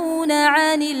وتنهون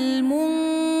عن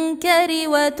المنكر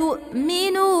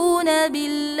وتؤمنون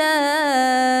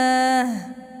بالله.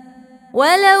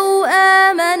 ولو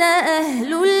آمن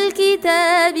أهل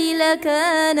الكتاب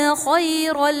لكان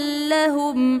خيرا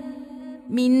لهم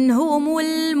منهم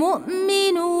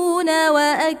المؤمنون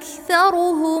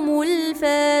وأكثرهم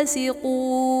الفاسقون.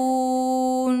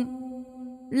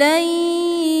 لن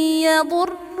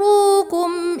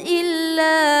يضروكم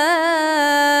إلا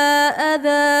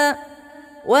أذى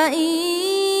وإن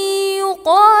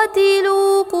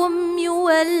يقاتلوكم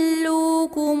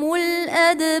يولوكم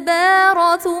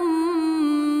الأدبار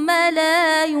ثم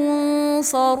لا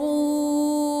ينصرون.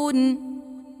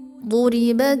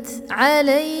 ضربت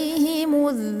عليهم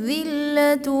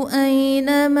الذلة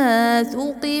أينما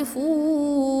ثقفوا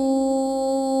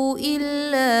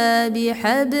إلا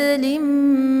بحبل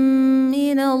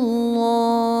من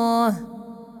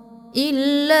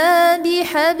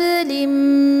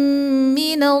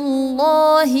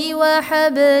الله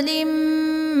وحبل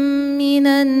من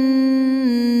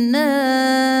الناس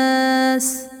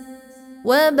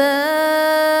وباءوا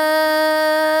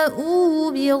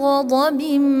بغضب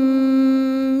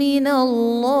من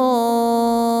الله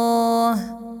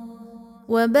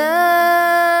وباءوا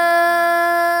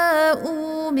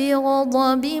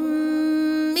بغضب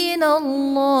من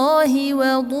الله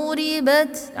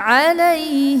وضربت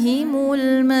عليهم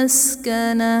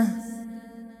المسكنة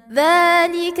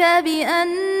ذلك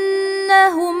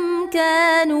بأنهم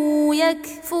كانوا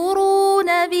يكفرون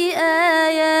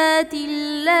بآيات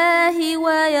الله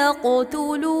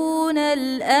ويقتلون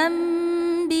الأنبياء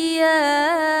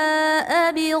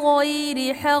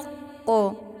بغير حق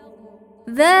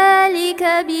ذلك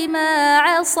بما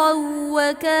عصوا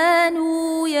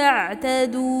وكانوا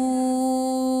يعتدون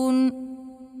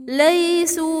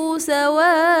ليسوا سواء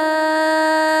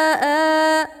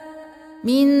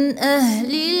من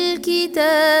أهل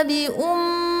الكتاب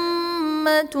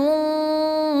أمة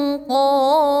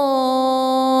قائمة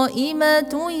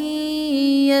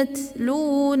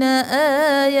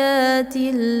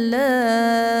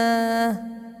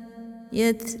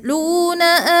يتلون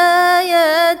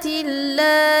آيات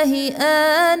الله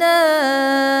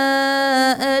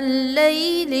آناء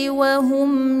الليل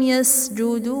وهم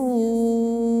يسجدون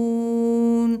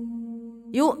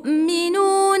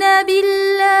يؤمنون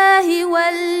بالله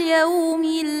واليوم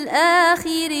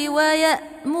الآخر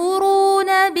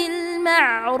ويأمرون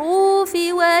بالمعروف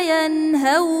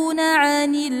وينهون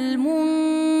عن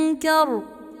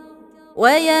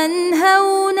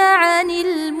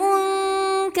المنكر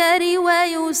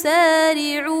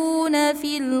ويسارعون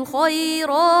في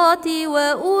الخيرات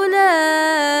وأولئك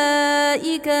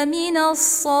من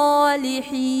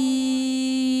الصالحين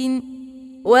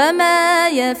وما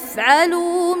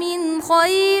يفعلوا من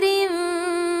خير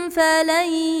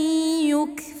فلن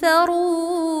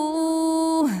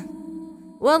يكفروه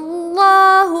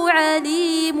والله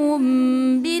عليم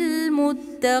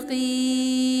بالمتقين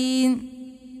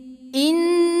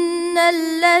إن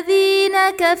الذين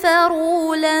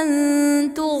كفروا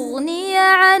لن تغني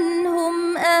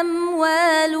عنهم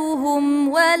أموالهم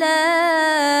ولا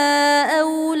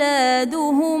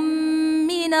أولادهم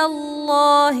من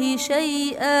الله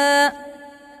شيئا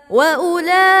وأولئك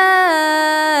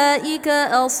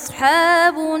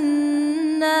أصحاب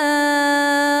النار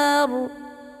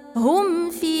هم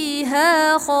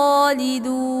فيها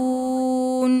خالدون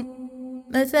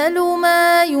مثل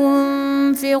ما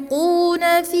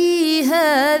ينفقون في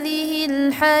هذه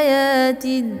الحياة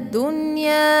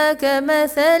الدنيا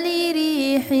كمثل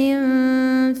ريح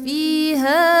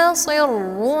فيها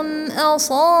صر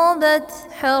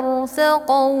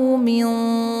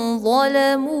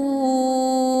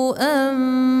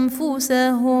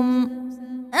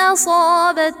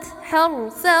أصابت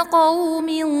حرث قوم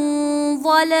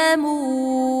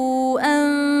ظلموا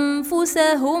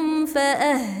أنفسهم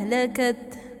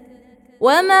فأهلكته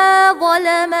وما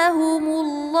ظلمهم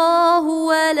الله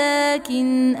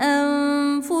ولكن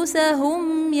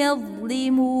أنفسهم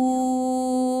يظلمون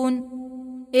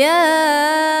يا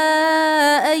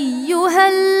أيها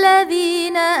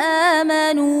الذين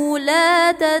آمنوا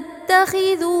لا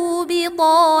تتخذوا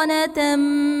بطانة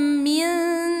من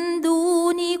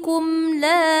دونكم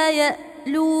لا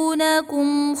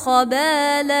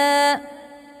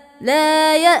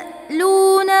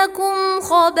يألونكم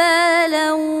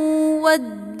خبالا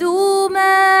ودوا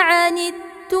ما عنتم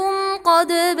قد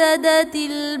بدت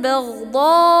البغضاء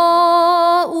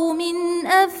من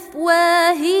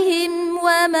أفواههم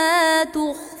وما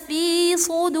تخفي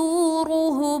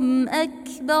صدورهم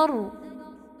أكبر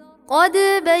قد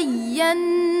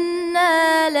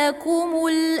بينا لكم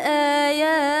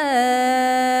الآيات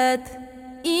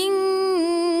إن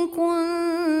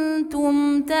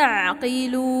كنتم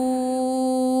تعقلون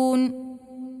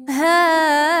ها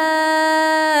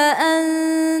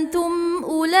أنتم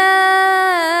أولئك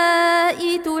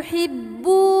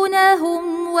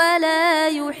تحبونهم ولا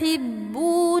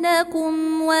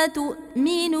يحبونكم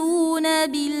وتؤمنون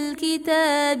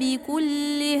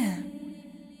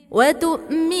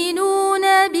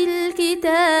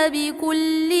بالكتاب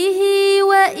كله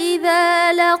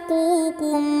وإذا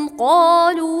لقوكم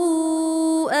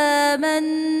قالوا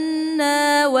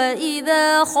آمنا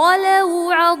وإذا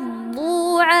خلوا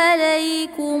عضوا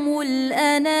عليكم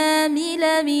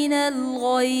الأنامل من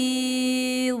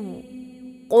الغيظ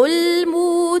قل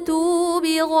موتوا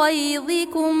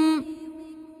بغيظكم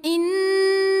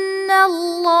إن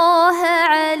الله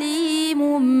عليم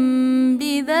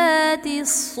بذات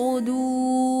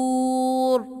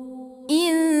الصدور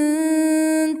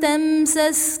إن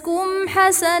تمسسكم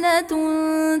حسنة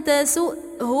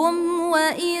تسؤهم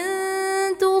وإن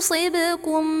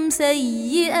تصبكم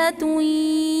سيئة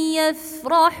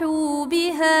يفرحوا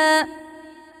بها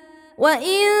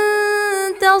وإن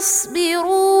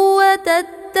تصبروا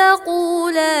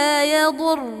وتتقوا لا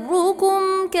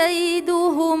يضركم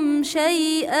كيدهم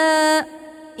شيئا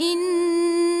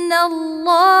إن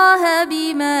الله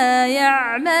بما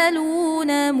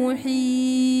يعملون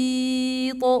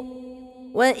محيط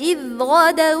وإذ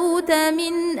غدوت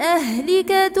من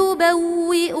أهلك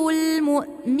تبوئ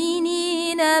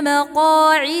المؤمنين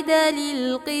مقاعد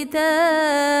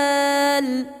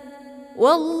للقتال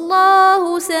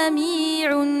والله سميع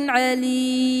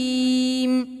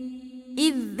عليم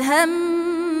إذ هم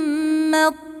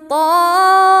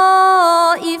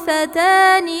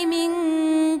الطائفتان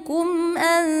منكم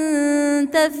أن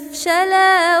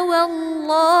تفشلا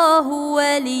والله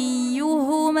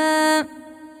وليهما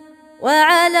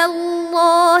وعلى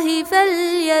الله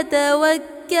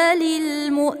فليتوكل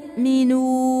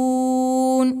المؤمنون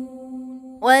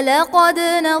ولقد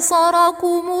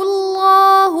نصركم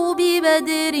الله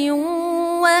ببدر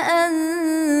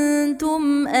وأنتم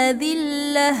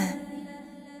أذلة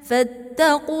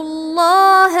فاتقوا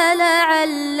الله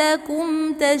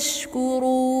لعلكم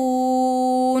تشكرون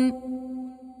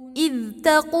إذ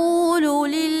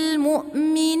تقول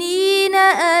للمؤمنين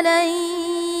ألن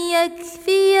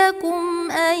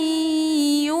يكفيكم أن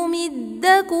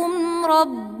يمدكم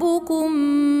ربكم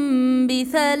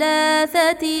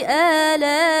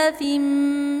ب3,000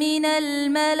 من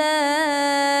الملائكة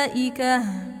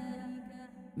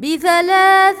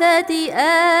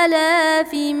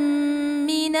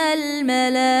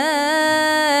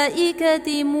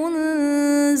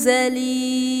منزلين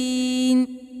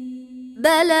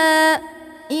بلى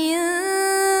إن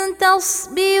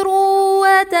تصبروا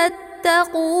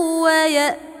وتتقوا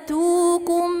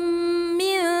ويأتوكم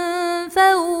من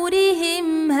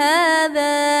فورهم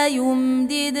هذا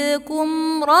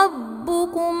يمددكم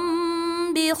ربكم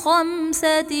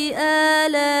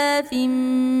ب5,000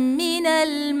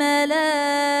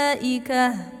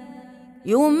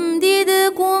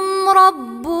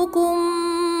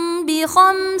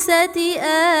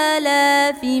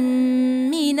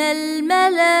 من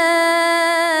الملائكة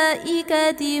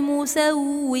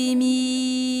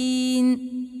مسومين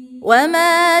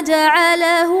وما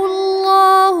جعله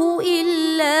الله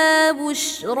إلا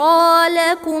بشرى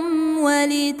لكم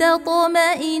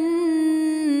ولتطمئن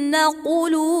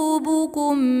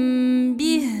قلوبكم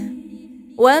به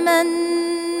وما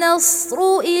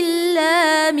النصر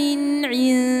إلا من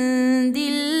عند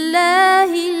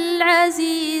الله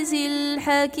العزيز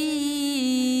الحكيم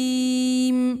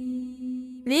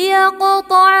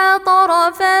ليقطع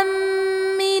طرفا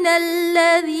من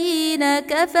الذين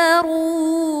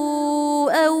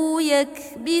كفروا أو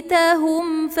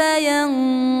يكبتهم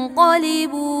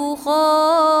فينقلبوا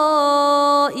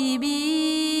خائبين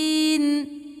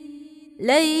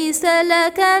ليس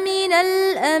لك من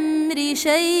الأمر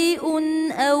شيء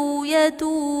أو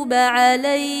يتوب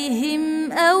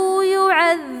عليهم أو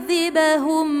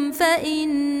يعذبهم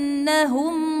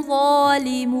فإنهم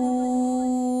ظالمون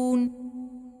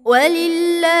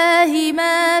ولله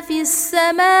ما في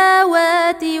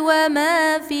السماوات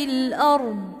وما في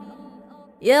الأرض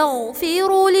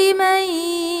يغفر لمن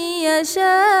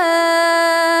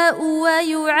يشاء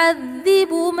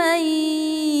ويعذب من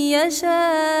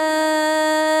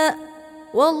يشاء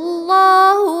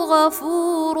والله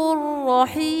غفور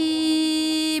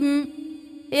رحيم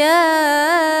يا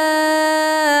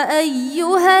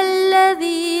أيها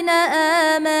الذين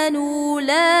آمنوا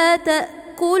لا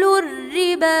تأكلوا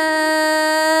الربا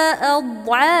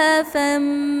أضعافا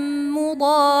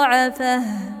مضاعفة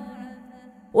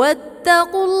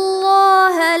واتقوا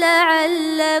الله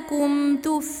لعلكم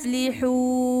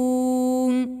تفلحون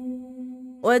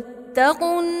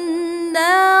واتقوا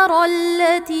النار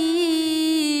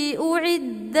التي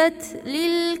أعدت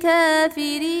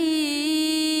للكافرين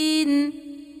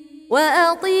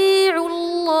وأطيعوا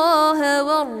الله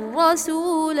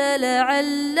والرسول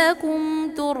لعلكم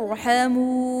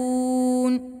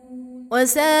ترحمون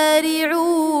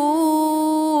وسارعوا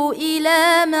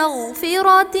إلى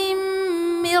مغفرة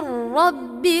من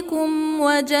ربكم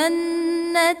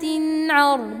وجنة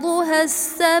عرضها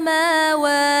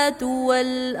السماوات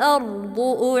والأرض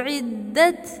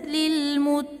أعدت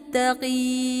للمتقين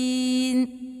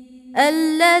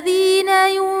الذين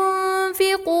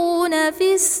ينفقون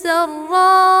في السراء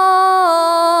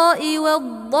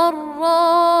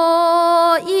والضراء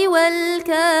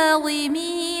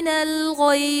والكاظمين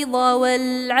الغيظ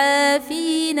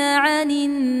والعافين عن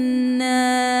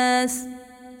الناس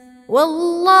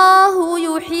والله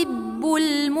يحب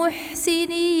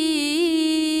المحسنين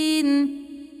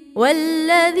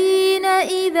والذين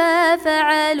إذا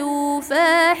فعلوا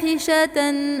فاحشة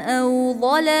أو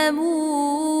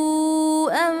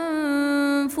ظلموا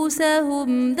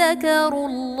أنفسهم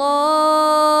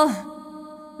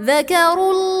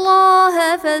ذكروا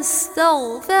الله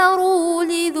فاستغفروا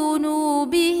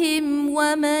لذنوبهم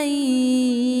ومن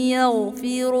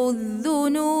يغفر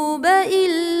الذنوب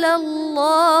إلا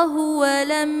الله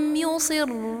ولم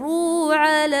يصروا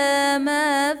على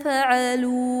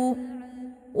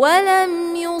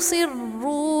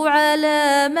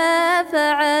ما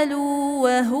فعلوا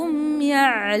وهم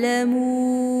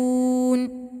يعلمون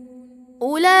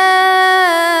أولئك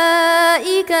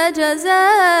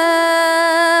جزاؤهم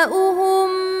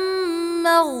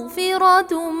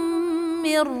مغفرة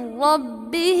من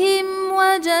ربهم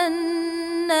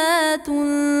وجنات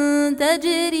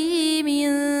تجري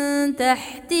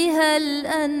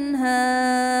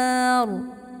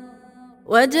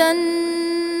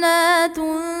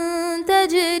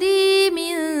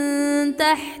من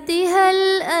تحتها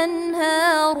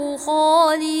الأنهار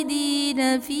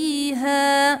خالدين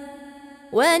فيها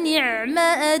ونعم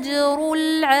أجر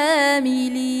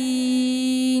العاملين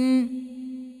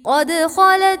قد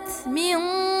خلت من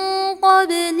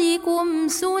قبلكم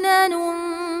سنن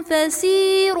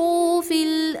فسيروا في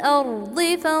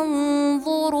الأرض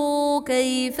فانظروا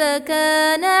كيف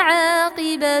كان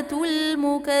عاقبة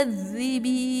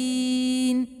المكذبين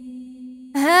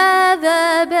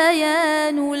هذا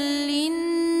بيان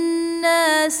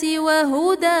للناس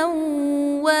وهدى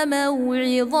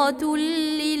وموعظة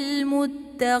للمتقين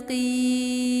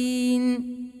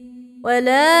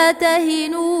ولا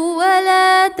تهنوا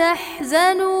ولا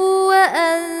تحزنوا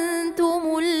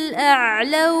وأنتم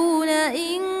الأعلون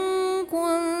إن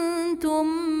كنتم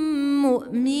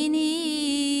مؤمنين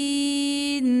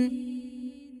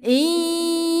إن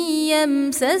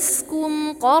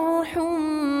يمسسكم قرح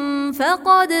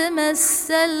فقد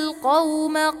مس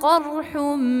القوم قرح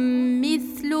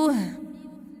مثله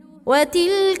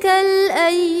وتلك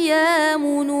الأيام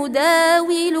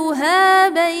نداولها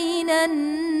بين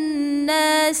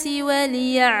الناس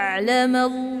وليعلم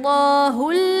الله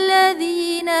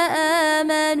الذين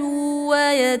آمنوا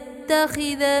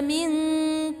ويتخذ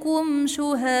منكم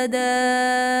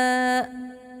شهداء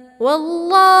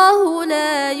والله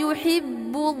لا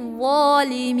يحب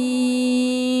الظالمين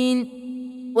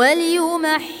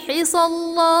وليمحص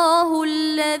الله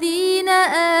الذين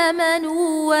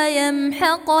آمنوا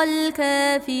ويمحق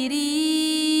الكافرين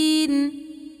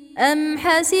أم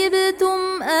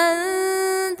حسبتم أن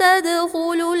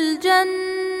تدخلوا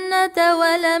الجنة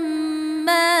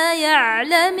ولما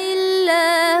يعلم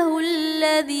الله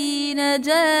الذين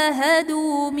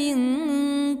جاهدوا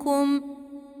منكم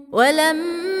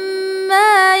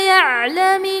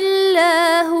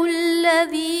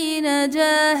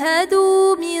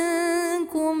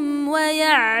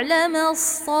ويعلم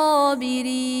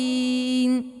الصابرين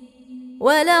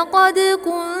ولقد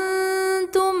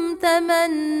كنتم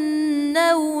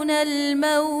تمنون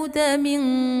الموت من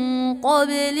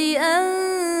قبل أن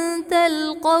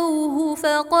تلقوه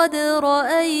فقد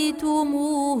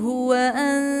رأيتموه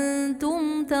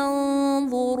وأنتم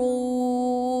تنظرون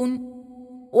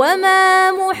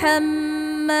وما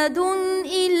محمد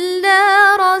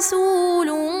إلا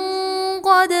رسول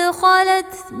قد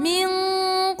خلت من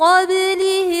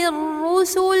قبله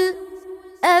الرسل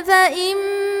أفإن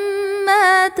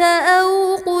مات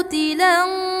أو قتلا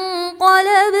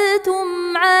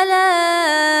انقلبتم على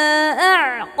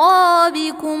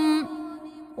أعقابكم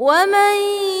ومن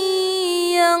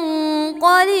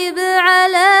ينقلب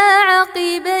على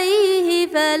عقبيه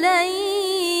فلن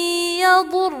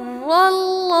يضر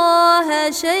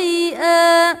الله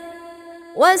شيئا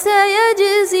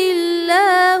وسيجزي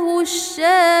الله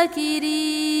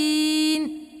الشاكرين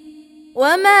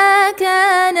وما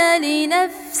كان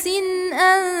لنفس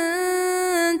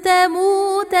أن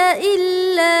تموت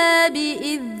إلا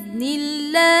بإذن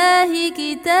الله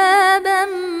كتابا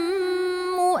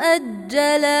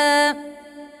مؤجلا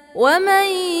ومن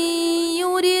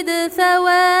يرد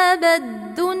ثواب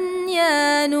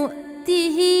الدنيا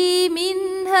نؤته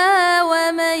منها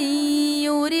ومن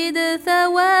يرد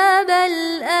ثواب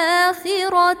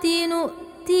الآخرة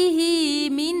نؤته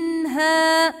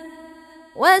منها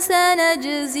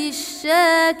وسنجزي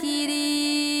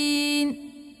الشاكرين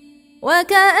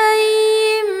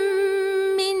وكأين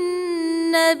من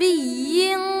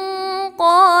نبي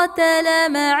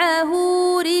قاتل معه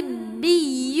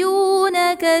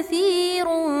ربيون كثير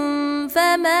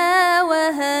فما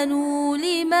وهنوا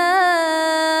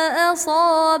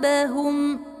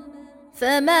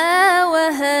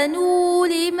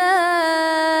لما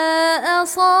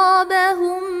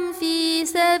أصابهم في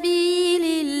سبيل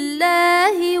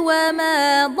الله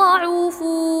وما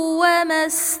ضعفوا وما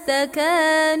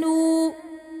استكانوا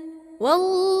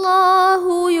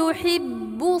والله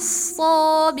يحب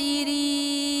الصابرين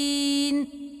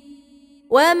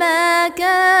وما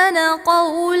كان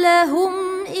قولهم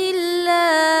إلا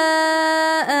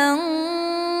أن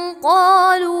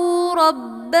قالوا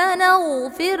ربنا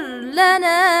اغفر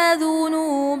لنا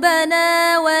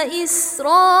ذنوبنا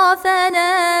وإسرافنا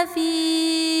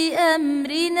في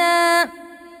أمرنا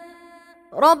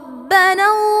ربنا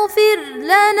اغفر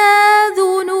لنا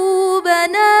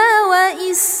ذنوبنا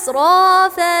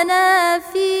وإسرافنا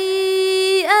في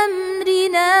أمرنا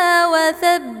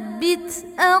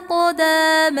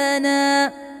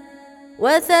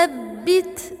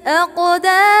وثبت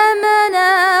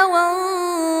أقدامنا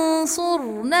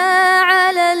وانصرنا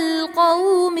على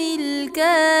القوم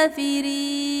الكافرين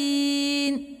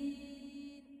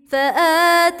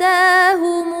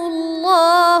فآتاهم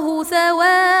الله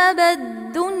ثواب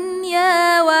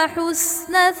الدنيا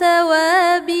وحسن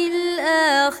ثواب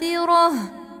الآخرة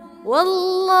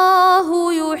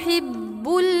والله يحب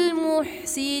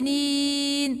المحسنين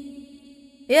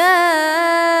يا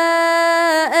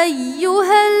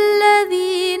أيها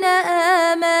الذين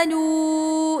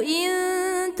آمنوا إن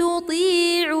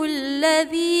تطيعوا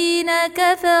الذين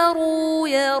كفروا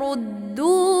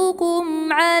يردوكم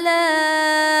على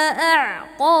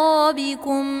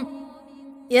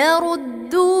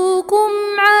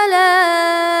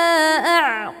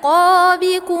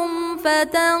أعقابكم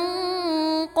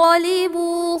فتنقلبوا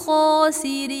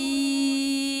خاسرين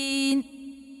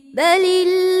بل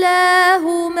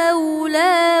الله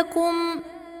مولاكم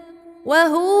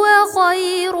وهو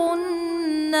خير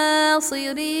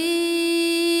الناصرين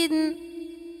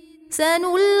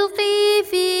سنلقي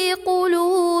في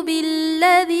قلوب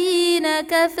الذين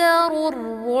كفروا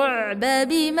الرعب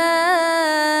بما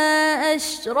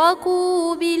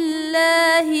أشركوا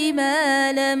بالله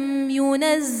ما لم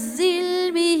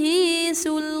ينزل به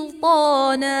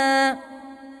سلطانا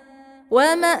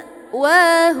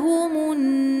ومأواهم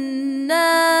النار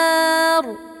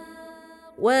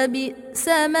وبئس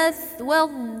مثوى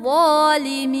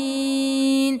الظالمين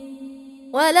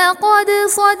ولقد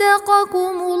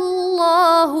صدقكم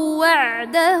الله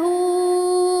وعده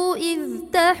إذ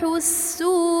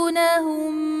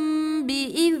تحسونهم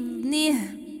بإذنه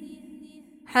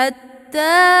حتى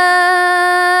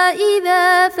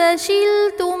إذا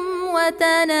فشلتم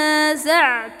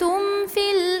وتنازعتم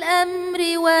في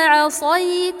الأمر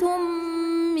وعصيتم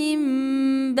من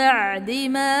بعد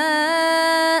ما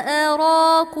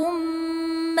أراكم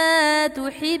ما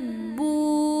تحبون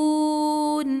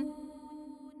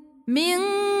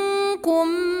منكم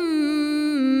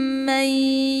من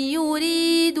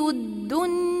يريد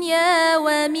الدنيا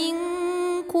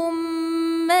ومنكم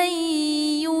من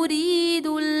يريد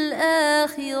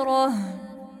الآخرة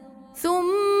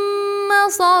ثم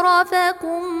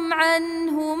صرفكم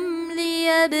عنهم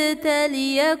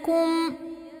ليبتليكم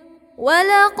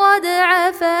ولقد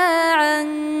عفا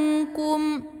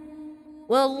عنكم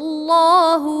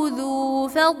والله ذو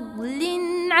فضل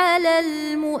على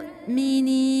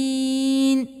المؤمنين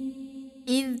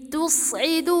إذ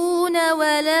تصعدون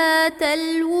ولا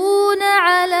تلوون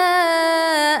على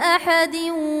أحد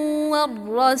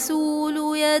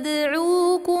والرسول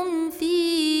يدعوكم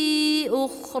في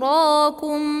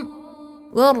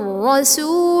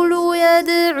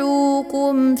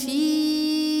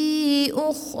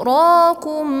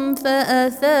أخراكم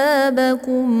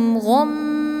فأثابكم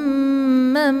غمًا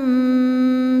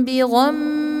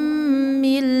بغم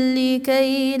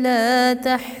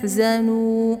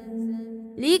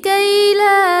لكي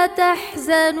لا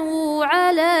تحزنوا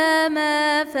على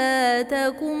ما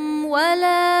فاتكم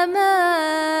ولا ما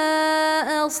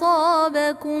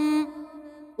أصابكم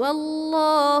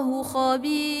والله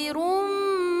خبير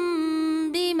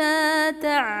بما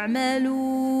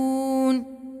تعملون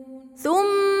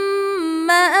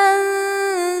ثم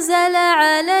أنزل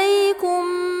عليكم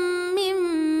من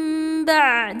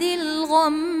بعد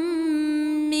الغم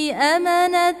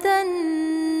أمنة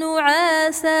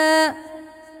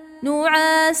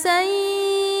نعاسا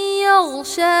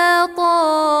يغشى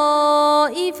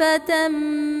طائفة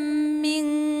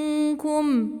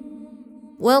منكم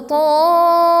وطائفة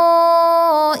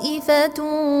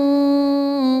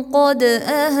قد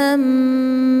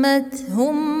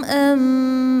أهمتهم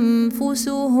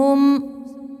أنفسهم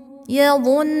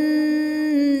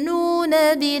يظنون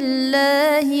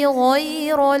بالله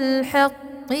غير الحق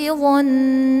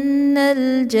ظن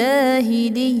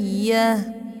الجاهلية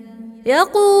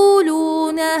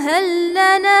يقولون هل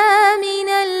لنا من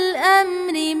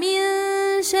الأمر من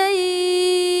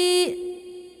شيء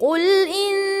قل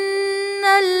إن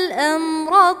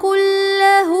الأمر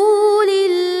كله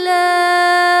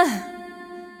لله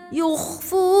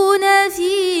يخفون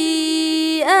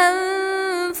في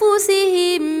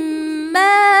أنفسهم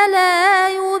ما لا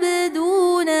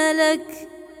يبدون لك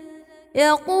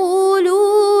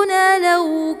يقولون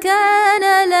لو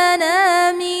كان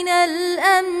لنا من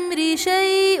الأمر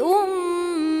شيء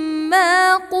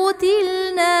ما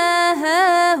قتلنا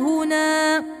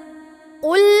هاهنا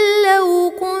قل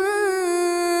لو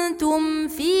كنتم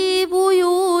في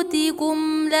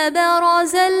بيوتكم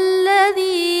لبرز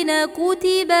الذين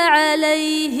كتب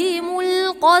عليهم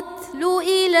القتل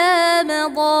إلى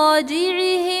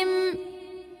مضاجعهم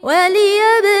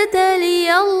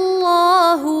وليبتلي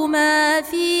الله ما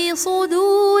في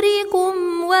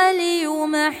صدوركم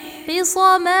وليمحص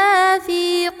ما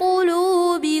في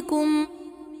قلوبكم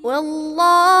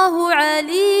والله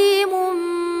عليم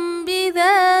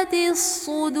بذات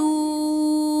الصدور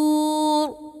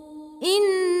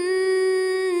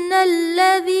إن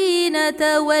الذين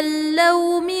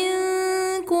تولوا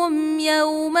منكم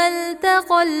يوم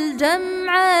التقى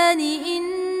الجمعان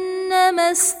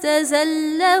إنما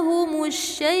استزلهم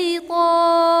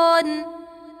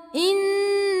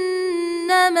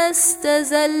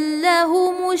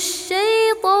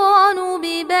الشيطان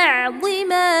ببعض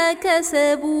ما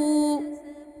كسبوا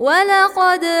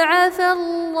ولقد عفى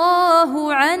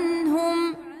الله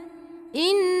عنهم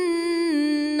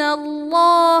إن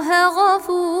الله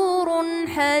غفور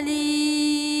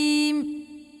حليم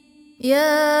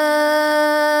يا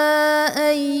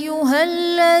أيها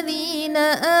الذين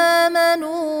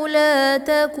آمنوا لا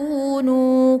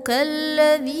تكونوا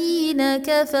كالذين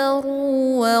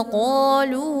كفروا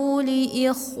وقالوا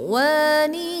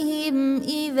لإخوانهم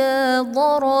إذا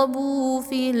ضربوا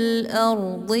في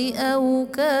الأرض أو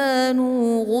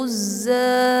كانوا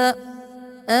غزا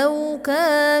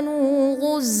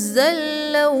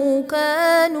لو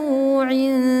كانوا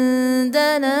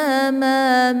عندنا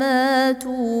ما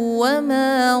ماتوا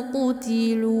وما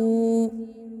قتلوا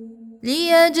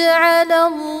ليجعل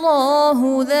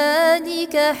الله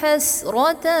ذلك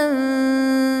حسرة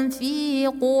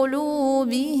في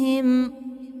قلوبهم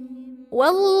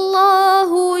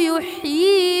والله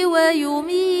يحيي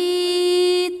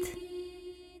ويميت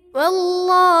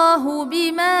والله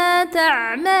بما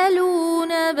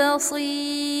تعملون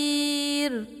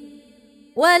بصير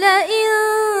ولئن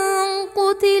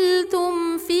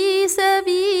قتلتم في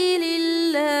سبيل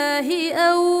الله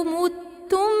أو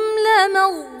متم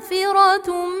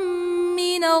لمغفرة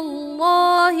من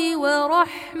الله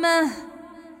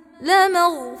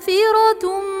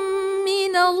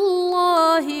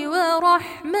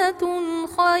ورحمة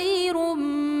خير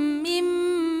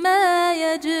مما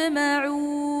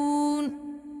يجمعون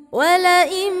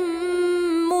ولئن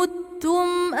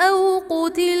متم أو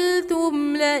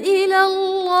قتلتم لإلى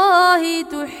الله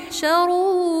تحشرون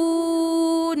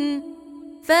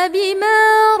فبما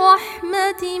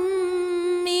رحمة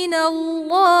من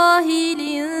الله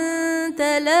لنت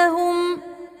لهم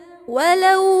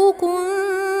ولو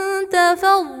كنت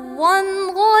فظا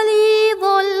غليظ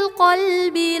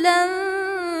القلب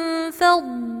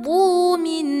لانفضوا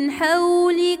من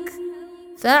حولك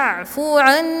فاعف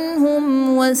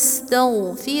عنهم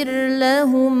واستغفر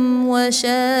لهم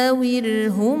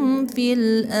وشاورهم في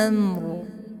الأمر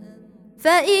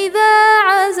فإذا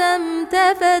عزمت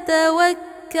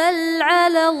فتوكل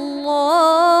على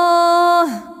الله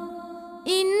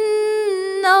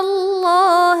إن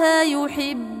الله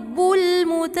يحب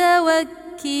المتوكلين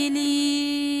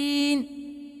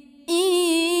إن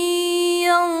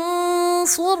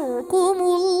ينصركم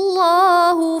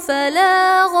الله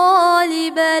فلا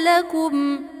غالب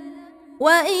لكم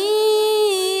وإن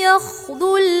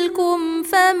يخذلكم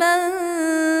فمن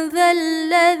ذا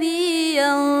الذي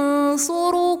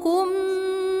ينصركم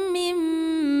من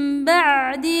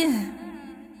بعده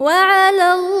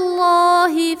وعلى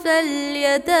الله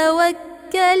فليتوكل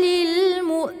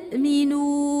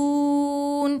المؤمنون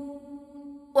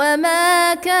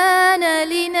وما كان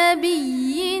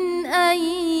لنبي أن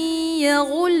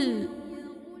يغل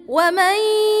ومن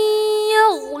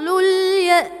يغلل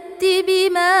يأت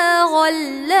بما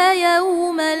غل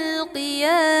يوم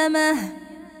القيامة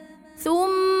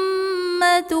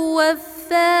ثم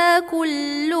توفى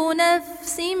كل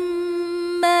نفس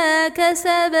ما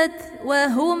كسبت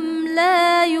وهم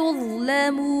لا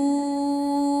يظلمون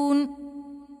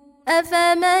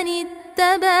أفمن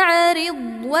اتبع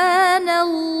رضوان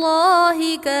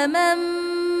الله كمن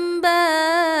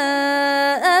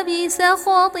باء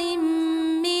بسخط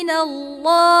من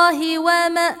الله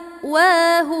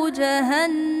ومأواه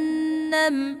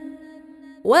جهنم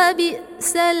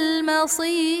وبئس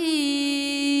المصير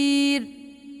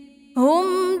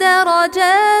هم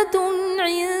درجات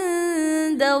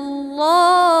عند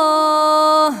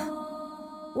الله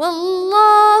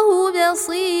والله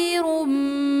بصير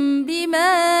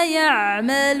بما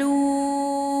يعملون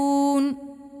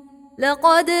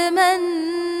لقد من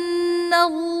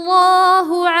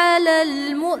الله على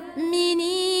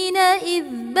المؤمنين إذ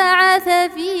بعث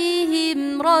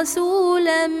فيهم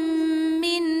رسولا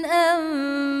من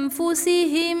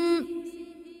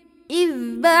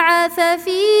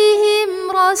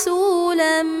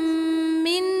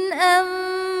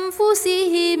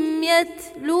أنفسهم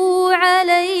يتلو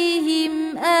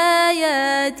عليهم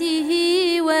آياته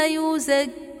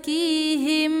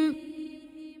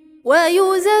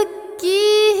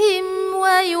ويزكيهم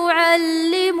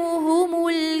ويعلمهم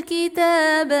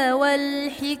الكتاب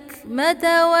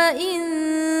والحكمة وإن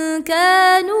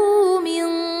كانوا من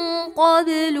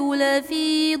قبل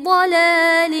لفي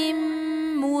ضلال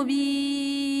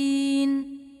مبين.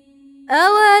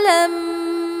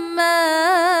 أولما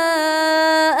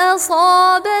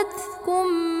أصابتكم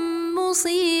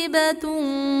مصيبة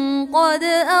قد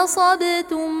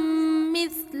أصبتم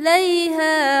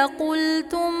مثليها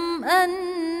قلتم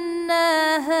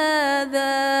أنى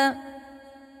هذا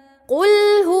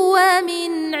قل هو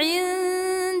من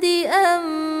عند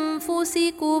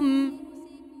أنفسكم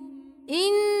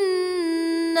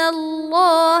إن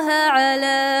الله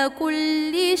على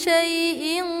كل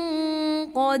شيء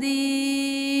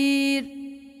قدير.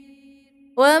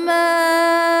 وما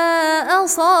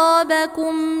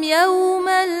أصابكم يوم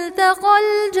التقى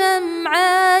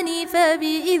الجمعان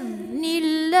فبإذن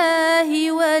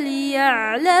الله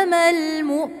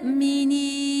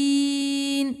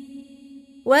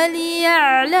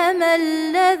وليعلم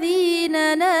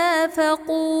الذين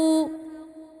نافقوا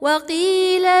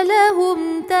وقيل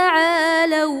لهم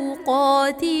تعالوا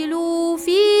قاتلوا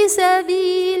في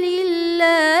سبيل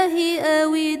الله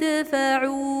أو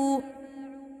ادفعوا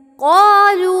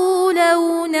قالوا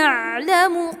لو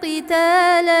نعلم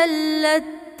قتالا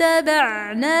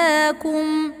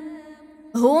لاتبعناكم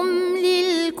هم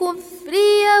للكفر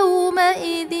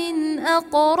يومئذ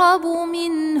أقرب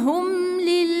منهم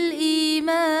للإيمان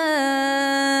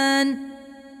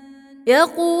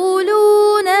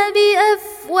يقولون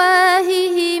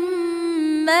بأفواههم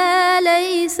ما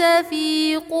ليس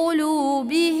في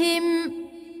قلوبهم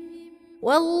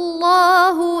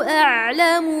والله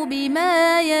أعلم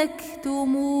بما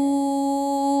يكتمون.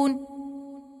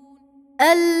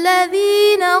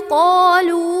 الذين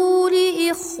قالوا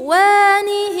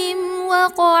لإخوانهم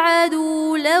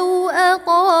وقعدوا لو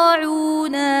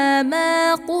أطاعونا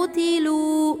ما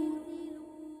قتلوا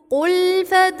قل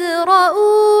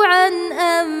فادرءوا عن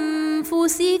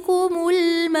أنفسكم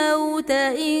الموت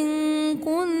إن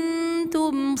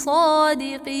كنتم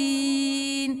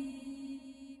صادقين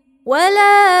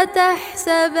ولا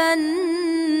تحسبن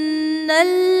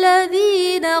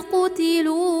الذين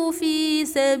قتلوا في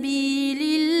سبيل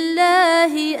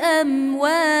الله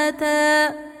أمواتا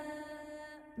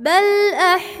بل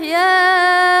أحياء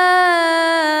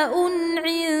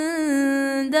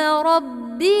عند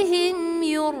ربهم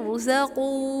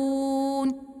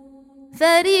يرزقون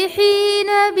فرحين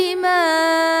بما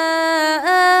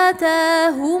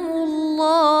آتاهم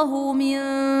الله من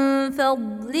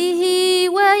فضله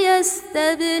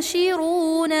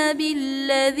ويستبشرون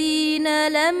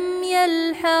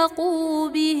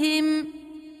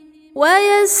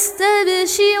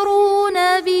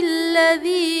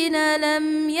بالذين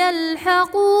لم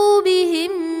يلحقوا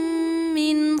بهم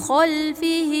من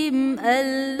خلفهم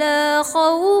ألا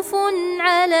خوف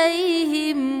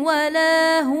عليهم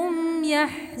ولا هم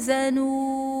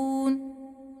يحزنون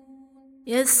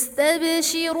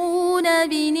يستبشرون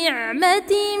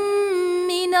بنعمة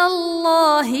من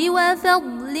الله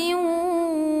وفضل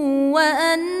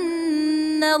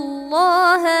وأن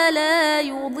الله لا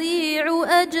يضيع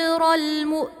أجر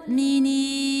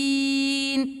المؤمنين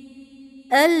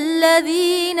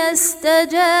الذين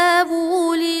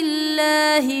استجابوا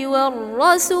لله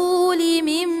والرسول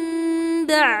من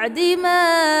بعد ما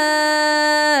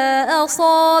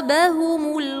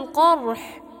أصابهم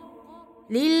القرح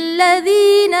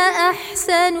للذين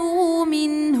أحسنوا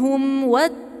منهم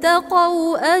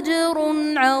واتقوا أجر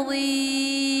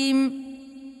عظيم.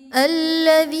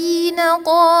 الذين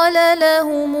قال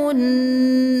لهم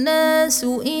الناس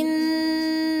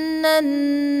إن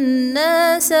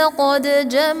الناس قد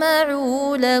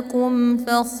جمعوا لكم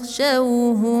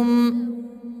فاخشوهم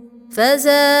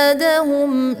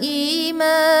فزادهم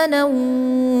إيمانا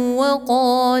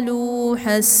وقالوا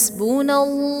حسبنا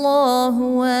الله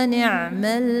ونعم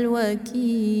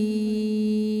الوكيل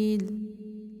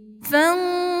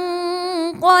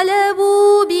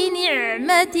فانقلبوا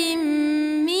بنعمة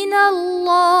من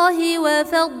الله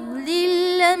وفضل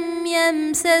لم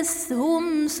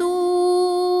يمسسهم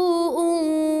سوء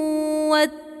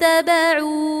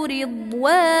واتبعوا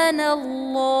رضوان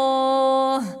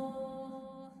الله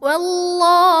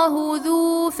والله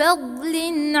ذو فضل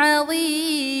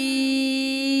عظيم.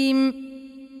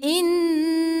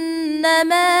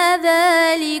 إنما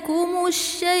ذلكم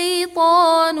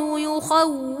الشيطان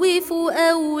يخوف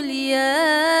أولياءه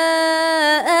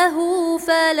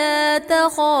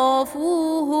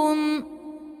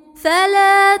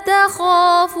فلا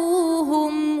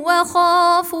تخافوهم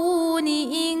وخافون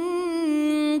إن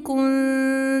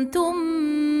كنتم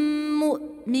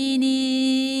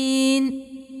مؤمنين.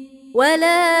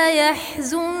 ولا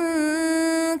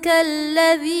يحزنك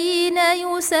الذين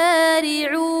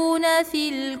يسارعون في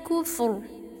الكفر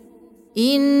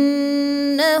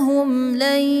إنهم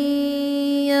لن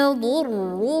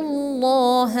يضروا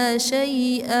الله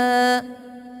شيئا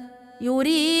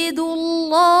يريد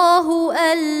الله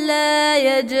ألا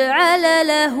يجعل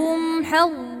لهم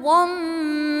حظا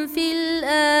في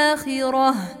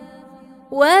الآخرة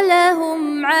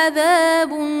ولهم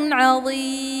عذاب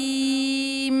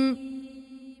عظيم.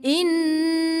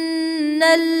 إن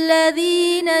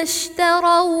الذين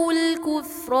اشتروا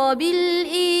الكفر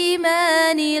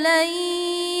بالإيمان لن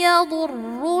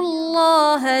يضروا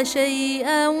الله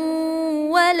شيئا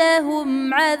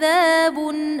ولهم عذاب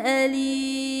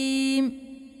أليم.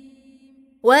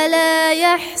 ولا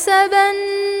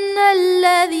يحسبن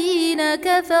الذين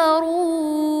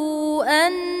كفروا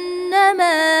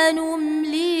أنما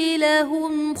نملي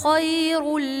لهم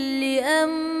خير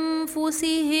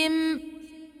لأنفسهم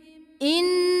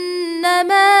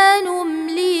إنما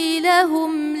نملي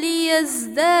لهم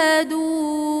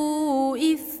ليزدادوا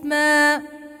إثما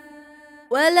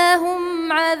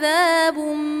ولهم عذاب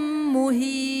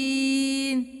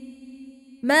مهين.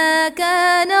 ما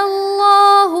كان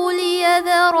الله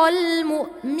ليذر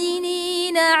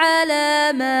المؤمنين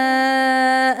على ما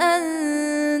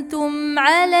أنتم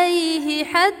عليه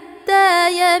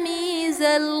حتى يميز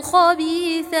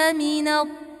الخبيث من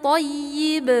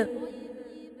الطيب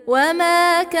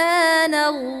وما كان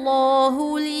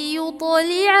الله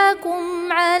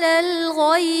ليطلعكم على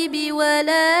الغيب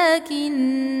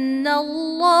ولكن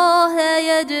الله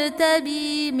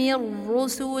يجتبي من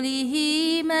رسله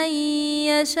من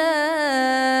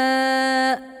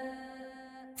يشاء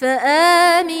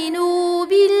فآمنوا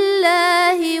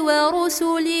بالله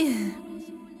ورسله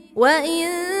وإن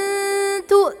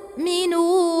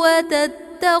تؤمنوا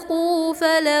وتتقوا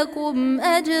فلكم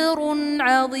أجر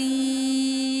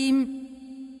عظيم.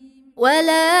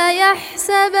 ولا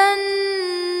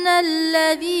يحسبن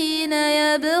الذين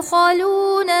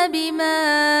يبخلون بما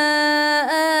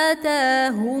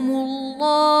آتاهم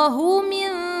الله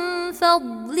من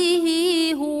فضله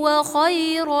هو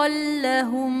خيرا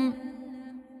لهم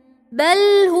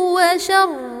بل هو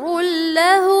شر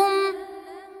لهم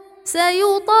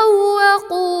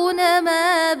سيطوقون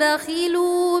ما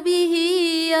بخلوا به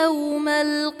يوم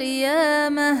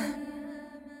القيامة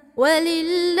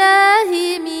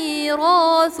ولله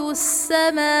ميراث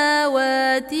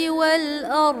السماوات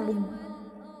والأرض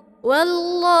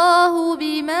والله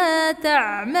بما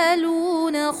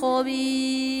تعملون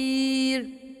خبير.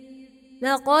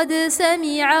 لقد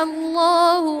سمع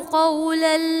الله قول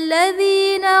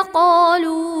الذين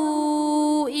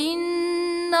قالوا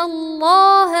إن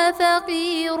الله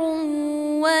فقير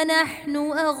ونحن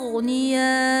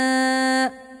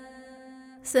أغنياء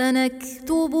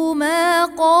سنكتب ما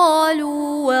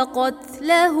قالوا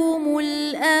وقتلهم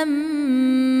الأنبياء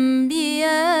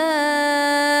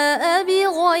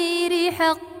بغير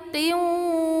حق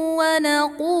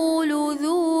ونقول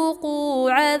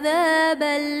ذوقوا عذاب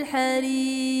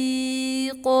الحريق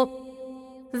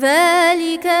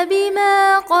ذلك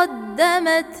بما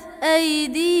قدمت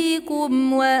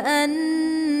أيديكم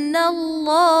وأن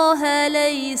الله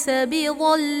ليس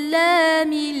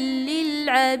بظلام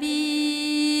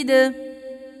للعبيد.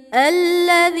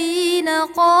 الذين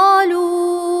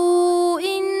قالوا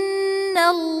إن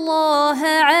الله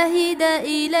عهد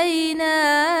إلينا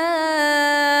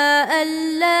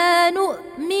ألا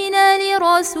نؤمن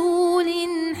لرسول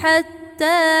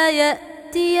حتى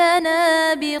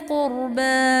يأتينا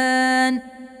بقربان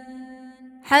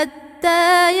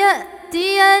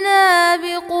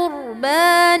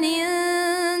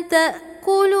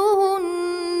تأكله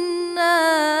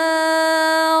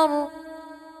النار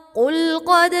قل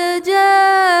قد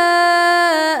جاءكم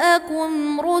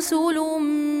رسل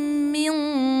من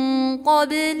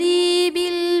قبلي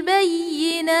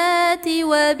بالبينات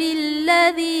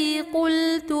وبالذي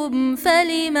قلتم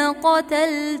فلم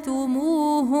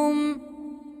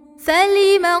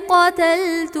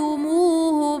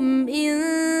قتلتموهم إن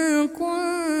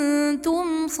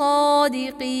كنتم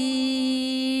صادقين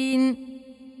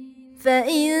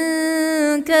فإن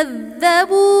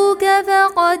كذبوك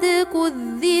فقد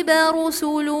كذب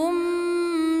رسل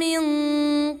من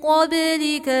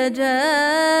قبلك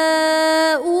جاءوا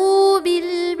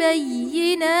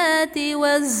بالبينات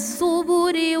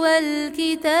والزبر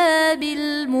والكتاب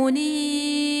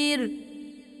المنير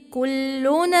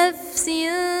كل نفس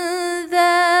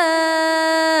ذائقة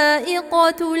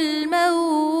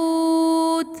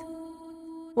الموت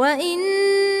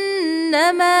وإنما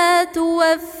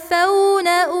توفون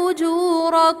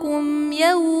أجوركم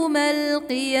يوم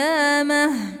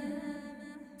القيامة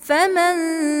فمن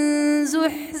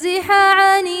زحزح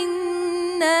عن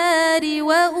النار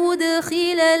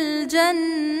وأدخل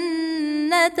الجنة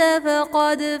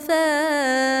فقد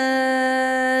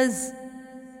فاز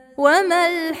وما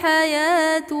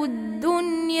الحياة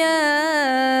الدنيا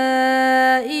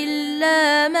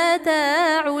إلا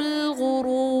متاع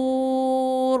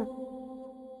الغرور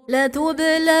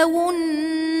لتبلون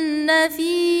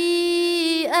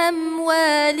في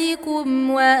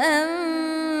أموالكم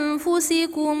وأنفسكم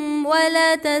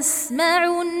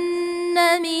ولتسمعن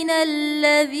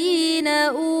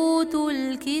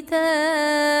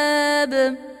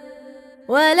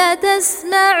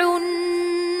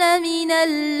من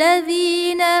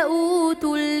الذين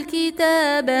أوتوا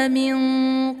الكتاب من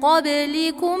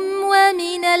قبلكم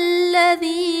ومن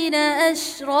الذين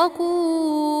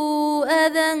أشركوا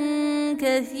أذى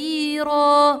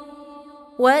كثيرا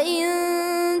وإن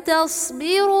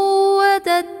تصبروا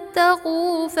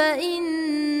وتتقوا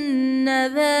فإن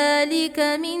ذلك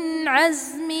من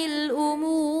عزم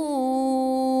الأمور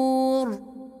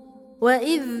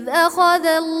وإذ أخذ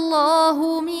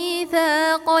الله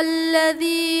ميثاق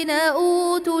الذين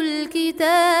أوتوا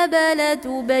الكتاب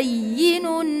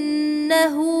لتبيننه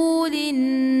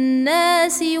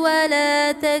للناس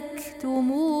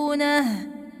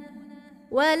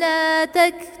ولا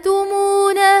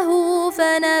تكتمونه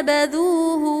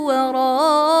فنبذوه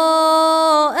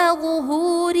وراء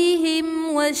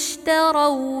ظهورهم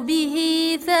واشتروا به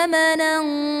ثمنا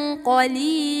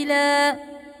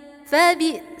قليلا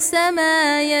فبئس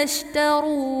ما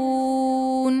يشترون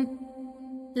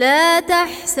لا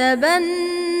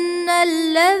تحسبن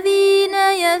الذين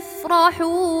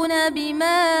يفرحون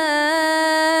بما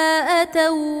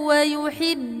أتوا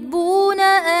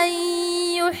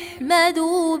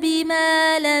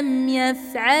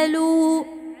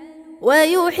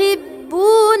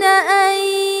ويحبون أن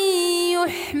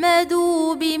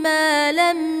يحمدوا بما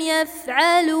لم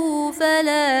يفعلوا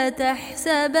فلا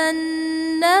تحسبنهم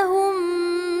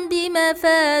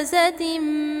بمفازة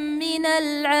من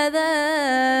العذاب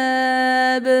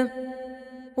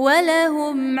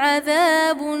ولهم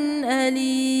عذاب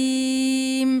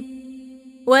أليم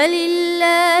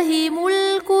ولله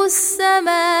ملك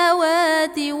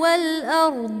السماوات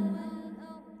والأرض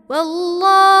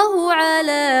والله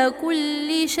على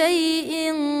كل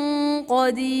شيء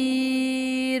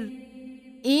قدير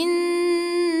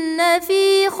إن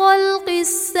في خلق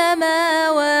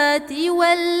السماوات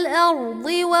والأرض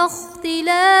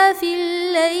واختلاف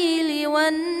الليل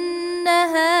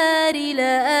والنهار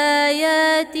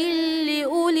لآيات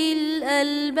لأولي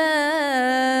الألباب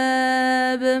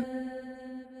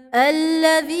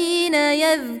الذين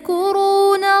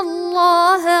يذكرون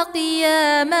الله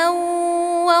قياما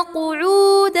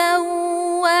وقعودا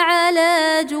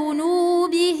وعلى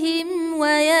جنوبهم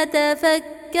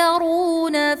ويتفكرون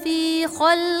في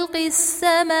خلق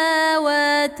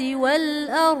السماوات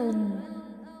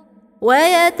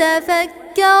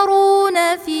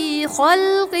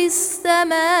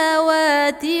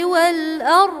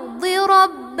والأرض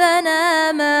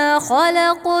ربنا ما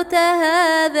خلقت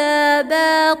هذا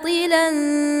باطلا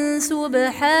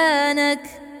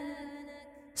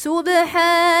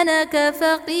سبحانك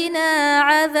فقنا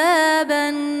عذاب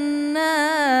النار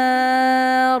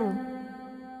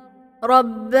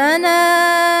ربنا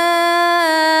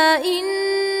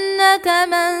إنك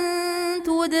من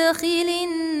تدخل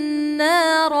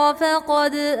النار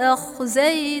فقد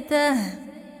أخزيته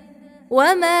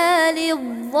وما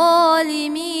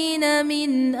للظالمين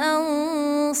من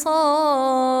أنصار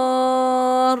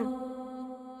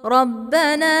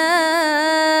ربنا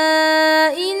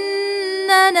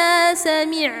إننا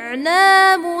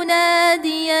سمعنا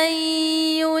مناديا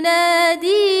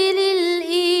ينادي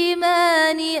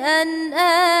للإيمان أن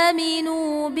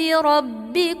آمنوا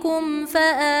بربكم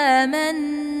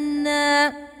فآمنا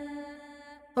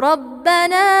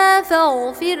ربنا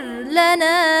فاغفر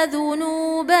لنا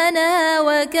ذنوبنا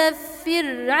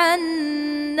وكفر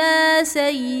عنا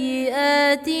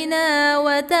سيئاتنا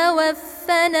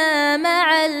وتوفنا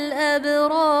مع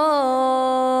الأبرار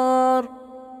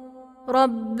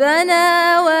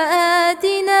ربنا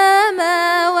وآتنا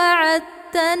ما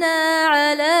وعدتنا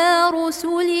على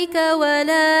رسلك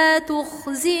ولا تخزنا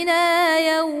تخزنا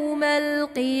يوم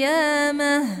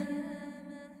القيامة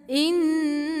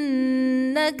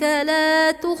إنك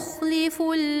لا تخلف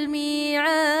الميعاد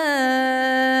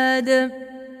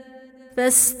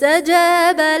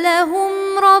فاستجاب لهم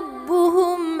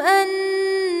ربهم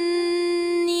أني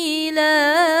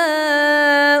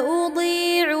لا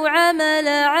أضيع عمل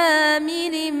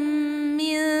عامل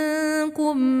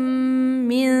منكم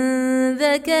من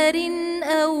ذكر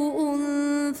أو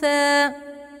أنثى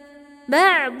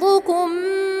بعضكم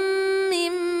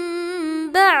من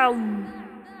بعض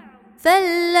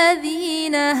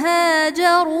فالذين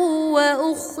هاجروا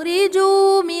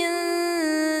وأخرجوا من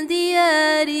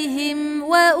ديارهم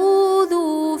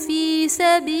وأوذوا في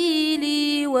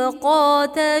سبيلي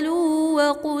وقاتلوا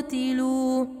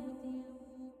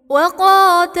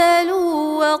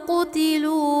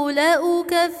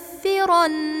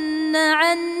لأكفرن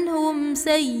عنهم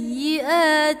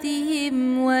سيئاتهم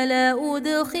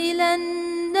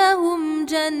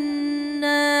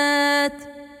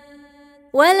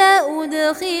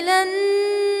ولأدخلنهم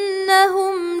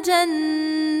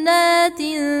جنات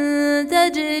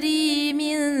تجري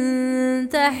من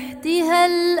تحتها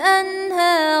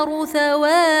الأنهار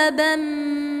ثوابا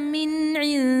من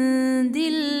عند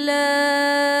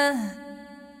الله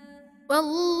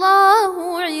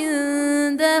والله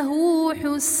عنده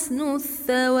حسن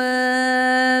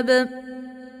الثواب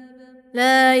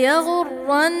لا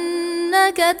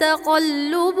يغرنك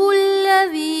تقلب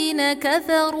الذين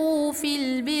كفروا في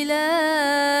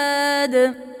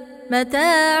البلاد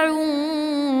متاع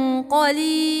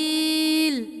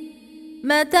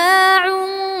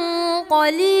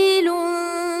قليل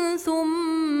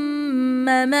ثم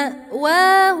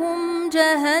مأواهم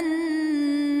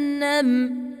جهنم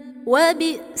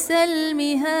وبئس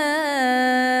المهاد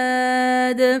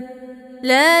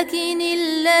لكن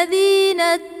الذين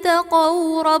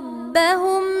اتقوا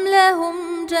ربهم لهم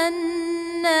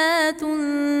جنات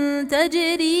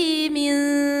تجري من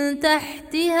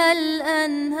تحتها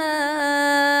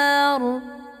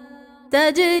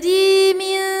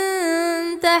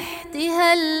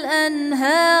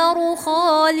الأنهار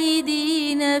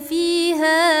خالدين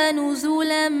فيها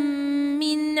نزلا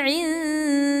من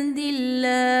عند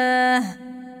الله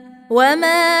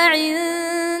وما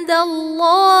عند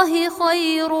الله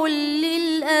خير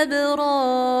للأبرار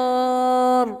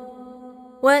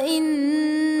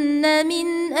وإن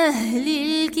من أهل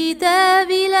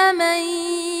الكتاب لمن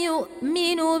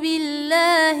يؤمن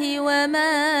بالله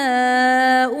وما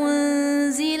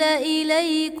أنزل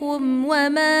إليكم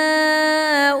وما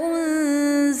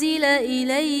أنزل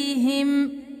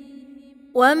إليهم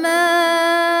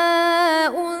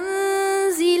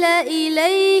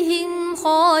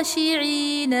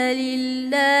خاشعين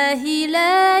لله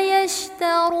لا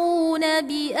يشترون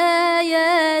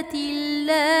بآيات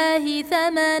الله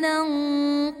ثمنا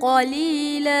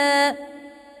قليلا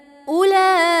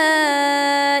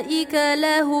أولئك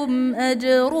لهم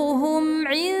أجرهم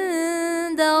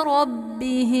عند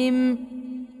ربهم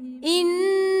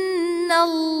إن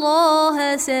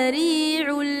الله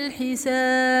سريع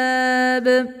الحساب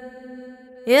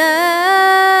يا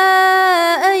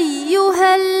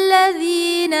أيها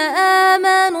الذين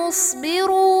آمنوا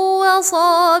اصبروا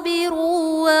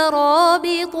وصابروا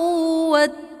ورابطوا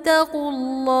واتقوا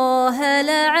الله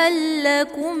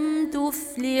لعلكم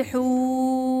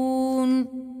تفلحون